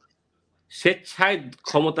দল স্বেচ্ছায়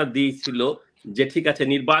ক্ষমতা দিয়েছিল যে ঠিক আছে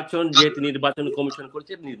নির্বাচন, যেহেতু নির্বাচন কমিশন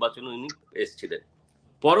করেছে, নির্বাচন উনি এসেছিলেন।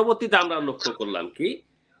 পরবর্তীতে আমরা লক্ষ্য করলাম কি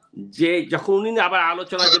যে যখন উনি আবার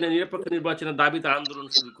আলোচনার জন্য নিরপেক্ষ নির্বাচনের দাবিতে আন্দোলন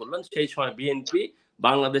শুরু করলেন, সেই সময় বিএনপি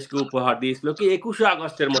বাংলাদেশকে উপহার দিয়েছিল কি 21শে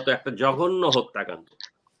আগস্টের মতো একটা জঘন্য হত্যাকাণ্ড।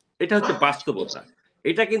 এটা হচ্ছে বাস্তবতা,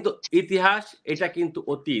 এটা কিন্তু ইতিহাস, এটা কিন্তু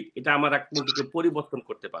অতীত, এটা আমরা কিন্তু পরিবর্তন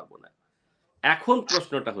করতে পারবো না। এখন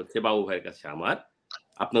প্রশ্নটা হচ্ছে বাবু ভাইয়ের কাছে আমার,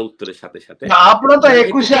 আপনার উত্তরের সাথে সাথে, আপনারা তো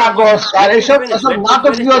 21শে আগস্ট আর এসব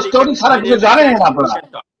নাটকীয় স্টোরি ছাড়া কিছু জানেন না, আপনারা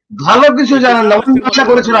ভালো কিছু জানেন না, উন্নয়ন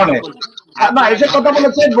করেছেন অনেক না, এসব কথা বলে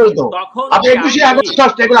চেক বলতো। আপনি 21শে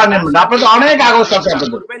আগস্ট এগুলো আনেন না, আপনার তো অনেক আগস্ট আছে।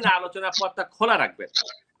 আলোচনার পথটা খোলা রাখবেন।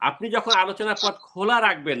 আপনি যখন আলোচনার পথ খোলা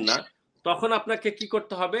রাখবেন না, তখন আপনাকে কি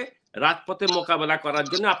করতে হবে? রাজপথে মোকাবেলা করার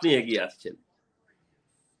জন্য আপনি এগিয়ে আসছেন।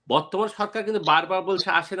 বর্তমান সরকার কিন্তু বারবার বলছে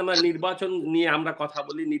আসেন আমরা নির্বাচন নিয়ে আমরা কথা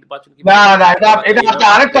বলি, নির্বাচন না না, এটা আপনি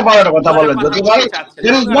আরেকটা বড় কথা বলেন যদি ভাই,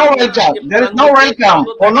 there is no welcome,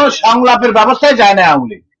 কোন সংলাপের ব্যবস্থাই যায় না আওয়ামী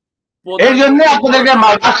লীগ, এই জন্য আপনাদেরকে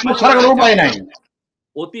রাজপথ ছাড়ার উপায় নাই।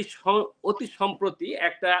 অতি সম্প্রতি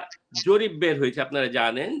একটা জরিপ বের হয়েছে, আপনারা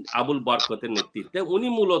জানেন, আবুল বরকতের নেতৃত্বে। উনি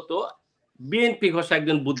মূলত বিএনপি ঘোষা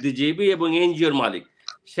একজন বুদ্ধিজীবী এবং এনজিওর মালিক।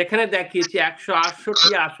 সেখানে দেখিয়েছে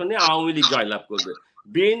 168 আসনে আওয়ামী লীগ জয়লাভ করবে।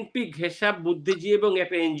 বিএনপি ঘেষা বুদ্ধিজীবী এবং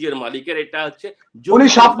একটা এনজিওর মালিকের এটা হচ্ছে উনি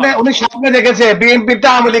স্বপ্নে দেখেছে বিএনপিটা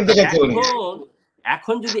আওয়ামী লীগ দেখেছে।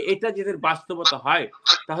 এখন যদি এটা যেদের বাস্তবতা হয়,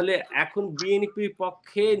 তাহলে এখন বিএনপির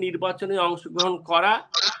পক্ষে নির্বাচনে অংশগ্রহণ করা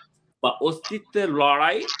বা অস্তিত্বের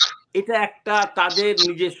লড়াই, এটা একটা তাদের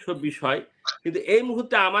নিজস্ব বিষয়। কিন্তু এই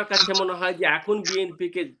মুহূর্তে আমার কাছে মনে হয় যে এখন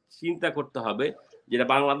বিএনপিকে চিন্তা করতে হবে যেটা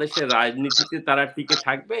বাংলাদেশের রাজনীতিতে তারা টিকে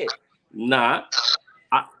থাকবে না,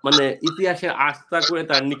 মানে ইতিহাসের আস্থা করে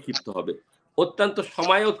তারা নিক্ষিপ্ত হবে। অত্যন্ত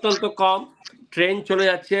সময় অত্যন্ত কম, ট্রেন চলে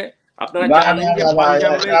যাচ্ছে। আপনারা জানেন যে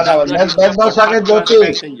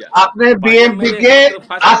আপনি বিএনপিকে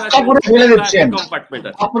আস্থা করে ফেলে দিচ্ছেন,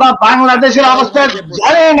 আপনারা বাংলাদেশের অবস্থা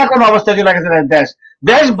জানেন না, কোন অবস্থা চলে গেছে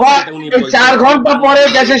দেশ 4 ঘন্টা পরে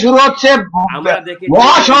দেশে শুরু হচ্ছে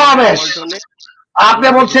মহাসমাবেশ, আপনি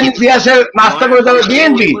বলছেন ইতিহাসের নাস্তা করে যাবে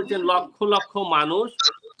বিএনপি। লক্ষ লক্ষ মানুষ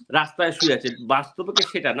রাস্তায় শুয়ে আছে, বাস্তবে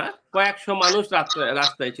সেটা না, কয়েকশো মানুষ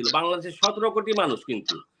রাস্তায় ছিল। বাংলাদেশের 17 কোটি মানুষ,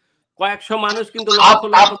 কিন্তু কয়েকশো মানুষ কিন্তু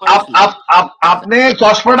আপনি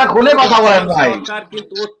চশমাটা খুলে কথা বলেন ভাই। সরকার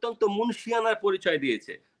কিন্তু অত্যন্ত মুনশিয়ানার পরিচয়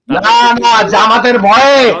দিয়েছে। না না, জামাতের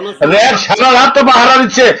ভয়ে রেড সারা রাত পাহারা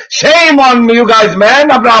দিচ্ছে, সেই মন ইউ গাইজ ম্যান,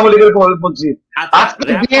 আমরা আওয়ামী লীগের বলছি।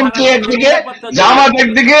 আজকে বিএনপি একদিকে, জামাত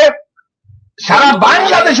একদিকে, সারা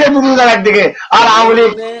বাংলাদেশের বিরোধীরা একদিকে, আর আওয়ামী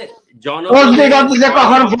লীগ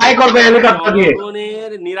কখন ফ্লাই করবে হেলিকপ্টার দিয়ে।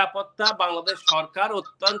 জনগণের নিরাপত্তা বাংলাদেশ সরকার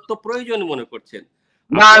অত্যন্ত প্রয়োজন মনে করছেন।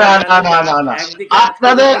 না না না না না না,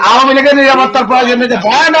 আপনাদের আওয়ামী লীগের নিরাপত্তার প্রয়োজন নেই,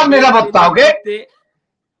 ভয়ানক নিরাপত্তা। ওকে,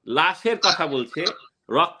 লাশের কথা বলছে,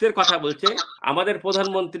 রক্তের কথা বলছে। আমাদের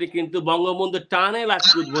প্রধানমন্ত্রী কিন্তু বঙ্গবন্ধু টানে লাশ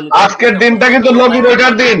উদ্বোধন। আজকের দিনটা কিন্তু লগির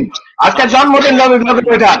ওইটার দিন, আজকে জন্মদিন লগির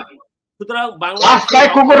ওইটার। সুতরাং রাস্তায়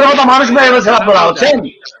কুকুরের মতো মানুষ মেরে গেছে আপনারা। হচ্ছেন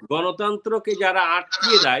গণতন্ত্রকে যারা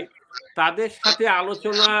আটকিয়ে দেয় তাদের সাথে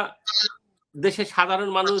আলোচনা দেশের সাধারণ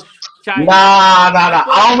মানুষ চায় না। না না,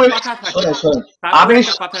 আওয়ামী আমি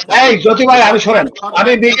এই জ্যোতি ভাই, আমি শোনেন,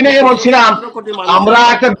 আমি বিগিনিং এ বলছিলাম আমরা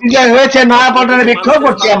একটা বিজয় হয়েছে, নয়াপল্টনে বিক্ষোভ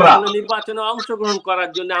করছি, আমরা নির্বাচনে অংশগ্রহণ করার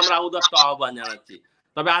জন্য আমরা উদাত্ত আহ্বান জানাচ্ছি।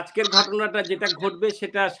 তবে আজকের ঘটনাটা যেটা ঘটবে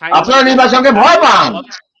সেটা আপনারা নির্বাচনকে ভয় পান।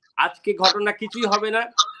 আজকে ঘটনা কিছুই হবে না,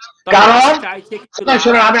 কারণ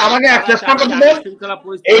শোনেন, আমি আমাকে চেষ্টা করতে দেন।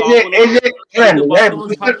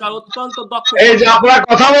 এই যে আপনারা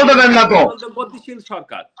কথা বলতে দেন না তো, গতিশীল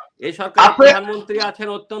সরকার, এই সরকার প্রধানমন্ত্রী আছেন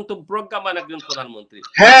অত্যন্ত প্রজ্ঞামান একজন প্রধানমন্ত্রী।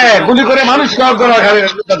 হ্যাঁ, গুলি করে মানুষ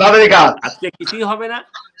তাদের কাজ। আজকে কিছুই হবে না,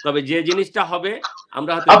 তবে যে জিনিসটা হবে,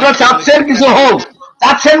 আমরা আপনারা চাচ্ছেন কিছু হোক,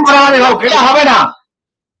 চাচ্ছেন মারামারি হোক, এটা হবে না।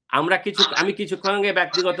 আমি কিছুক্ষণ আগে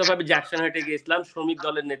ব্যক্তিগতভাবে জ্যাকসন হেঁটে গিয়েছিলাম, শ্রমিক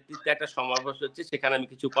দলের নেতৃত্বে একটা সমাবেশ হচ্ছে, সেখানে আমি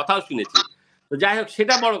কিছু কথাও শুনেছি। তো যাই হোক,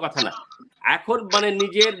 সেটা বড় কথা না। এখন মানে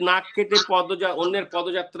নিজের নাক কেটে অন্যের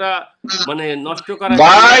পদযাত্রা মানে নষ্ট করা,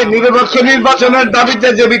 ভাই, নিরপেক্ষ নির্বাচনের দাবিতে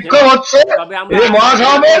যে বিক্ষোভ হচ্ছে, এই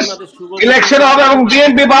মহাসমাবেশ, ইলেকশন হবে এবং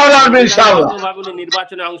বিএনপি পাওয়া যাবে ইনশাআল্লাহ।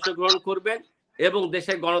 নির্বাচনে অংশগ্রহণ করবেন এবং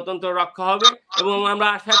দেশের গণতন্ত্র রক্ষা হবে, এবং আমরা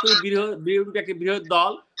আশা করি বিএনপি একটা বৃহৎ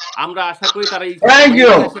দল, আমরা আশা করি তারা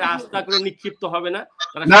আস্থা করে নিক্ষিপ্ত হবে না।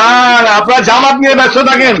 না, আপনারা জামাত নিয়ে ব্যস্ত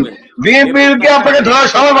থাকেন, বিএনপিকে আপনাকে ধরার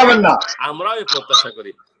সময় পাবেন না, আমরাও এই প্রত্যাশা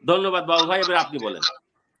করি। ধন্যবাদ বাবু ভাই, এবার আপনি বলেন।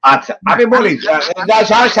 আচ্ছা, আমি বলি,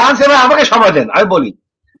 আমাকে সময় দেন, আমি বলি।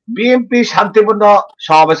 বিএনপি শান্তিপূর্ণ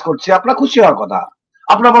সমাবেশ করছে, আপনার খুশি হওয়ার কথা।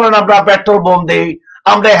 আপনারা বলেন আমরা পেট্রোল বোম দেই,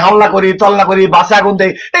 আমরা হামলা করি, তল্লা করি, বাসে আগুন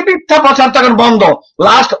দেই, এই মিথ্যা প্রচার তখন বন্ধ।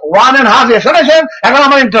 লাস্ট 1.5 year শুনেছেন, এখন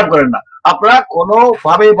আমার ইন্টারাপ্ট করেন না। আপনারা কোনো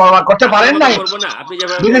ভাবে বর্ণনা করতে পারেন নাই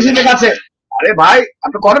বিদেশিদের কাছে। আরে ভাই,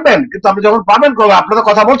 আপনি করবেন, কিন্তু আপনি যখন পাবেন করবেন। আপনারা তো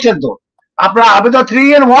কথা বলছেন তো, আমি তো 3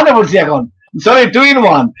 in 1 এ বলছি এখন, সরি 2 in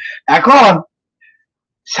 1। এখন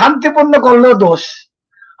শান্তিপূর্ণ করলেও দোষ,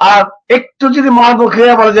 আর একটু যদি মহানবু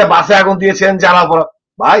খেয়ে বলে যে বাসে আগুন দিয়েছেন জ্বালাও পড়াও,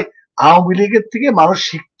 ভাই আওয়ামী লীগের থেকে মানুষ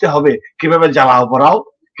শিখতে হবে কিভাবে জ্বালাও পড়াও,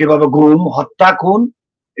 কিভাবে গুম হত্যা খুন,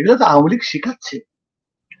 এগুলো তো আওয়ামী লীগ শিখাচ্ছে।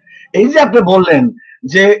 এই যে আপনি বললেন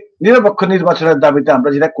যে নিরপেক্ষ নির্বাচনের দাবিতে আমরা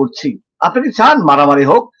যেটা করছি, আপনি কি চান মারামারি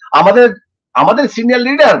হোক? আমাদের সিনিয়র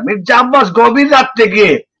লিডার মির্জা আব্বাস গভীর রাত্রে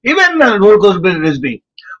গিয়ে ইভেন রিজভি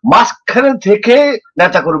মাঝখানে থেকে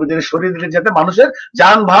নেতা কর্মীদের সরিয়ে দিলে যাতে মানুষের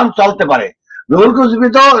যানবাহন চলতে পারে। রুহুল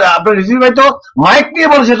কবির তো আপনার রিজভি ভাই তো মাইক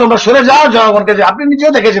নিয়ে বলেছে তোমরা সরে যাও জনগণকে, আপনি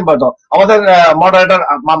নিজেও দেখেছেন হয়তো, আমাদের মডারেটর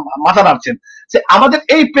মাথা নাড়ছেন যে আমাদের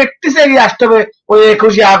এই প্র্যাকটিসে এগিয়ে আসতে হবে। ওই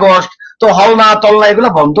 21 আগস্ট তো হল না তল না এগুলো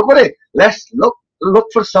বন্ধ করে let's look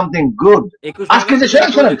for something good. আজকে যে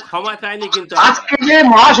শোনেন আজকে যে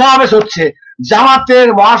মহাসমাবেশ হচ্ছে, জামাতের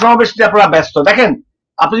মহাসমাবেশ আপনারা ব্যস্ত। দেখেন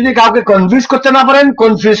আপনি যদি কাউকে কনভিন্স করতে না পারেন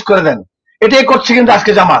কনফিউজ করে দেন, এটাই করছে কিন্তু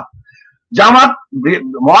আজকে জামাত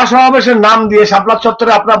মহাসমাবেশের নাম দিয়ে শাপলা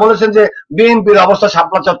চত্বরে আপনারা বলেছেন যে বিএনপির অবস্থা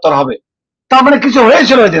শাপলা চত্বর হবে, তার মানে কিছু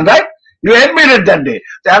হয়েছিল ওই দিন, right? You admitted that day.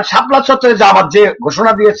 শাপলা চত্বরে জামাত যে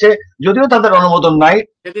ঘোষণা দিয়েছে, যদিও তাদের অনুমোদন নাই,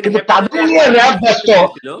 কিন্তু তাদের নিয়ে র্যাব ব্যস্ত।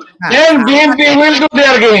 BNP will do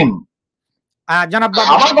there game.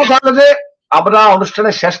 আমার কথা হলো যে আমরা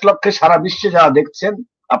অনুষ্ঠানের শেষ লক্ষ্যে সারা বিশ্বে যারা দেখছেন,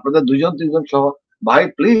 আপনাদের 2-3 সহ, ভাই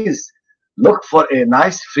please look for a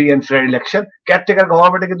nice free and fair election. Caretaker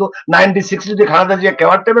গভর্নমেন্টে কিন্তু 96 যদি খালেদা জিয়া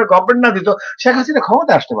কেয়ারটেকার গভর্নমেন্ট না দিত, শেখ হাসিনা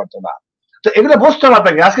ক্ষমতা আসতে পারতো না। তো এগুলো বুঝতে হবে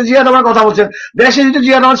আপনাকে। আজকে জিয়া রহমান কথা বলছেন, দেশে যদি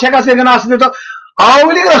জিয়া রহমান শেখ হাসিনা এখানে আসতে দিত,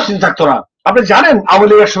 আওয়ামী লীগের অস্তিত্ব থাকতো না। আপনি জানেন আওয়ামী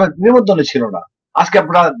লীগের সময় নিবন্ধনে ছিল না, আজকে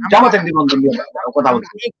আপনারা জামাতের নিবন্ধন নিয়ে কথা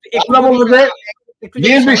বলছেন। আমরা বলবো যে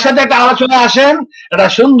বিএনপির সাথে একটা আলোচনা আসেন, একটা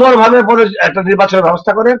সুন্দরভাবে একটা নির্বাচনের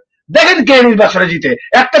ব্যবস্থা করেন, দেখেন কে নির্বাচনে জিতে।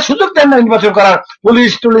 একটা সুযোগ দেন না নির্বাচন করার,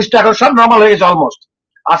 পুলিশ টুলিশটা এখন সব নর্মাল হয়ে গেছে অলমোস্ট।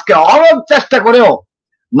 আজকে অনেক চেষ্টা করেও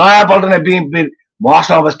নয়া পল্টনে বিএনপির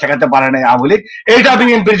মহাসমাবেশ ঠেকাতে পারে নাই আওয়ামী লীগ। এটা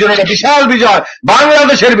বিএনপির জন্য একটা বিশাল বিজয়,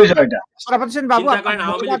 বাংলাদেশের বিজয়। এটা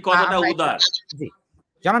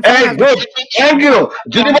থ্যাংক ইউ।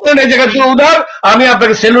 যদি বলেন এই জায়গায় উদার, আমি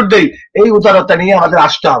আপনাকে স্যালুট দেই। এই উদারতা নিয়ে আমাদের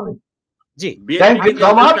আসতে হবে। জি, একটু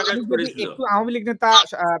আওয়ামী লীগ নেতা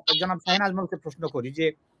জনাব শাহিন আজমলকে প্রশ্ন করি যে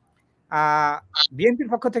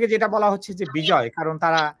বিএনপির পক্ষ থেকে যেটা বলা হচ্ছে যে বিজয়, কারণ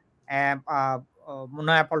তারা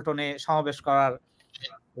নয়াপল্টনে সমাবেশ করার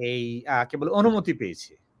এই কেবল অনুমতি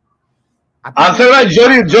পেয়েছে।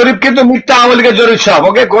 জরিপ কিন্তু মিথ্যা, আওয়ামী লীগের জরিপ সব,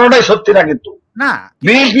 ওকে কোনোটাই সত্যি না। কিন্তু না,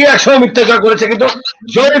 বিএনপি 100 মিথ্যাচার করেছে, কিন্তু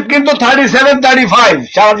জরিপ কিন্তু 37-35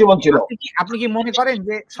 সারা জীবন ছিল। আপনি কি মনে করেন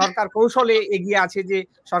যে সরকার কৌশলে এগিয়ে আছে, যে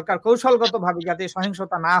সরকার কৌশলগত ভাবে যাতে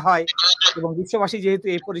সহিংসতা না হয়, এবং বিশ্ববাসী যেহেতু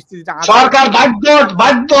এই পরিস্থিতিটা সরকার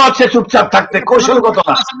বাধ্য আছে চুপচাপ থাকতে, কৌশলগত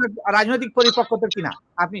না, রাজনৈতিক পরিপক্কতা কিনা,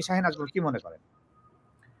 আপনি শাহিন আজমল কি মনে করেন?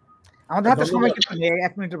 আমাদের হাতে সময় কিন্তু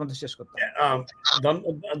 1 মিনিটের মধ্যে শেষ করতে হবে।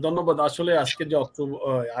 ধন্যবাদ। আসলে আজকে যে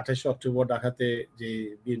 28 অক্টোবর ঢাকাতে যে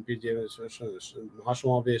বিএনপির যে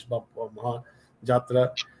মহাসমাবেশ বা মহাযাত্রা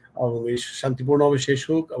এবং এই শান্তিপূর্ণভাবে শেষ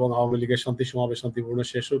হোক, এবং আওয়ামী লীগের শান্তি সমাবেশ শান্তিপূর্ণ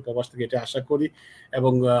শেষ হোক, প্রবাস থেকে এটা আশা করি।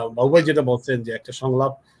 এবং বাবু ভাই যেটা বলছেন যে একটা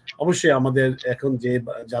সংলাপ, অবশ্যই আমাদের এখন যে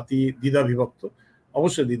জাতি দ্বিধা বিভক্ত,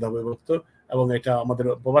 অবশ্যই দ্বিধা বিভক্ত, এবং এটা আমাদের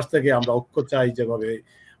প্রবাস থেকে আমরা ঐক্য চাই, যেভাবে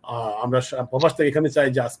আমরা প্রবাস থেকে এখানে চাই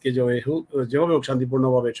যে আজকে যেভাবে হোক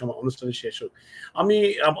শান্তিপূর্ণভাবে অনুষ্ঠানে শেষ হোক। আমি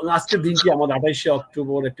আজকের দিনটি আমাদের 28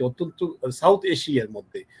 অক্টোবর একটি অত্যন্ত সাউথ এশিয়ার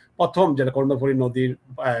মধ্যে প্রথম, যেটা কর্ণফুলী নদীর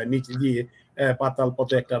নিচে দিয়ে পাতাল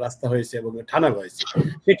পথে একটা রাস্তা হয়েছে এবং টানেল হয়েছে।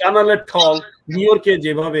 সেই টানেলের ঠল নিউ ইয়র্কে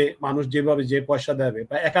যেভাবে মানুষ যে পয়সা দেবে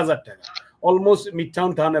প্রায় 1000 টাকা, অলমোস্ট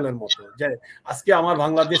মিডটাউন টানেলের মতো। যে আজকে আমার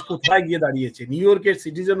বাংলাদেশ কোথায় গিয়ে দাঁড়িয়েছে, নিউ ইয়র্কের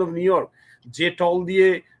সিটিজেন অফ নিউ ইয়র্ক যে টল দিয়ে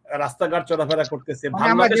রাস্তাঘাট চলাফেরা করতেছে,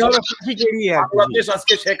 বাংলাদেশ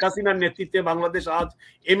আজকে শেখ হাসিনার নেতৃত্বে বাংলাদেশ আজ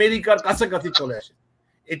আমেরিকার কাছাকাছি চলে আসে।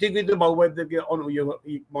 এটি কিন্তু বাবু ভাইদেরকে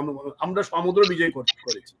আমরা সমুদ্র বিজয়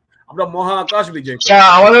করেছি, আমরা মহাকাশ বিজয় করেছি।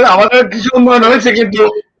 আমাদের কিছু উন্নয়ন হয়েছে, কিন্তু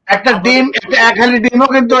একটা ডিম, এক হালি ডিমও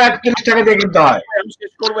কিন্তু 31 টাকা দিয়ে কিনতে হয়। আমি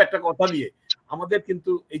শেষ করবো একটা কথা দিয়ে, আমাদের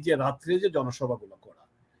কিন্তু এই যে রাত্রে যে জনসভাগুলো করা,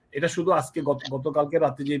 এটা শুধু আজকে গতকালকে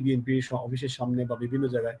রাতে যে বিএনপি অফিসের সামনে বা বিভিন্ন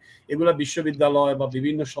জায়গায়, এগুলা বিশ্ববিদ্যালয় বা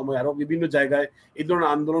বিভিন্ন সময় আরো বিভিন্ন জায়গায় এই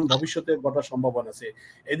ধরনের আন্দোলন ভবিষ্যতে ঘটার সম্ভাবনা আছে।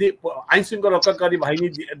 এদিকে আইন শৃঙ্খলা রক্ষাকারী বাহিনী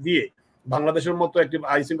দিয়ে, বাংলাদেশের মতো একটি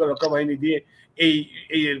আইন শৃঙ্খলা রক্ষা বাহিনী দিয়ে এই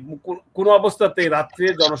কোন অবস্থাতে রাত্রে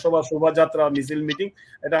জনসভা, শোভাযাত্রা, মিছিল, মিটিং,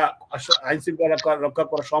 এটা আইন শৃঙ্খলা রক্ষা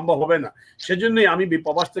করা সম্ভব হবে না। সেজন্যই আমি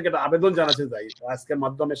প্রবাস থেকে একটা আবেদন জানাতে চাই আজকের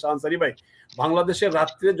মাধ্যমে, শাহ আনসারী ভাই, বাংলাদেশের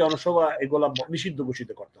রাত্রে জনসভা এগুলা নিষিদ্ধ ঘোষিত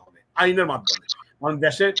করতে হবে আইনের মাধ্যমে। মানে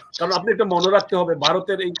দেশে, কারণ আপনি একটা মনে রাখতে হবে,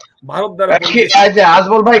 ভারতের এই ভারত দ্বারা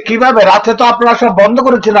আজমল ভাই কিভাবে রাতে তো আপনারা সব বন্ধ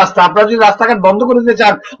করেছেন রাস্তা, আপনারা যদি রাস্তাঘাট বন্ধ করে দিতে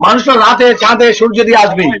চান, মানুষ তো রাতে চাঁদে সূর্য দিয়ে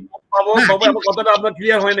আসবে। বাবু আমার কথাটা আপনার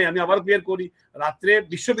ক্লিয়ার হয় নাই, আমি আবার ক্লিয়ার করি। রাত্রে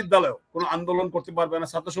বিশ্ববিদ্যালয় কোনো আন্দোলন করতে পারবে না,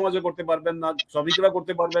 ছাত্র সমাজও করতে পারবেন না, শ্রমিকরা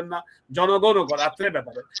করতে পারবেন না, জনগণও রাত্রে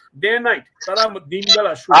ব্যাপারে ডে নাইট তারা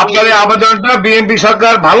দিনবেলা। আপনার এই আবেদনটা বিএনপি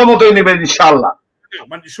সরকার ভালো মতোই নেবে ইনশাআল্লাহ।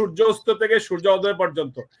 মানে সূর্য অস্ত থেকে সূর্য উদয়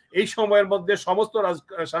পর্যন্ত এই সময়ের মধ্যে সমস্ত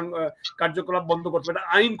কার্যকলাপ বন্ধ করতে হবে, এটা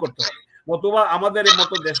আইন করতে হবে, নতুবা আমাদের এই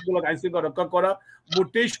মতো দেশগুলো আইন শৃঙ্খলা রক্ষা করা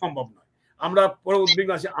মোটেই সম্ভব নয়। আমরা পরে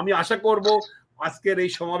উদ্বিগ্ন আছি। আমি আশা করব আজকের এই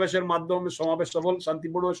সমাবেশের মাধ্যমে সমাবেশ সফল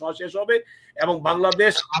শান্তিপূর্ণ শেষ হবে এবং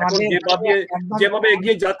বাংলাদেশ যেভাবে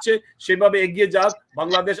এগিয়ে যাচ্ছে সেভাবে এগিয়ে যাক।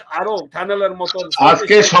 বাংলাদেশ আরো টানেলের মতো।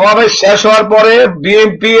 আজকে সমাবেশ শেষ হওয়ার পরে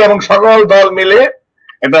বিএনপি এবং সকল দল মিলে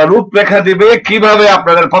একটা রূপরেখা দিবে কিভাবে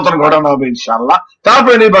আপনাদের পতন ঘটানো হবে ইনশাআল্লাহ।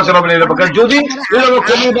 তারপরে নির্বাচন হবে নিরপেক্ষ, যদি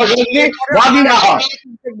রাজি না হয়।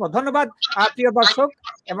 ধন্যবাদ প্রিয় দর্শক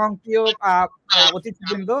এবং প্রিয়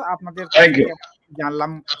অতিথিবৃন্দ, আপনাদের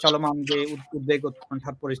জানলাম চলমান যে উদ্বেগ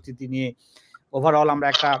উৎকণ্ঠার পরিস্থিতি নিয়ে ওভারঅল আমরা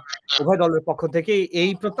একটা উভয় দলের পক্ষ থেকে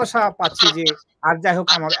এই প্রত্যাশা পাচ্ছি যে আর যাই হোক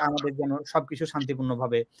আমাদের যেন সবকিছু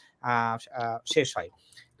শান্তিপূর্ণভাবে শেষ হয়।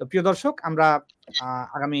 তো প্রিয় দর্শক, আমরা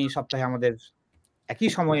আগামী সপ্তাহে আমাদের একই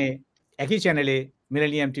সময়ে একই চ্যানেলে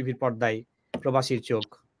মিলেনিয়াম টিভির পর্দায় প্রবাসীর চোখ,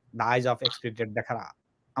 দ্য আইজ অফ এক্সপেক্টেড দেখার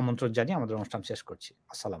আমন্ত্রণ জানিয়ে আমাদের অনুষ্ঠান শেষ করছি।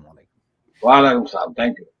 আসসালামু আলাইকুম। ওয়ালাইকুম আসসালাম।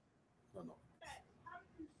 Thank you.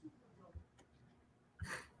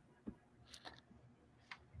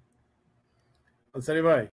 আনসারি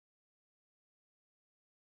ভাই।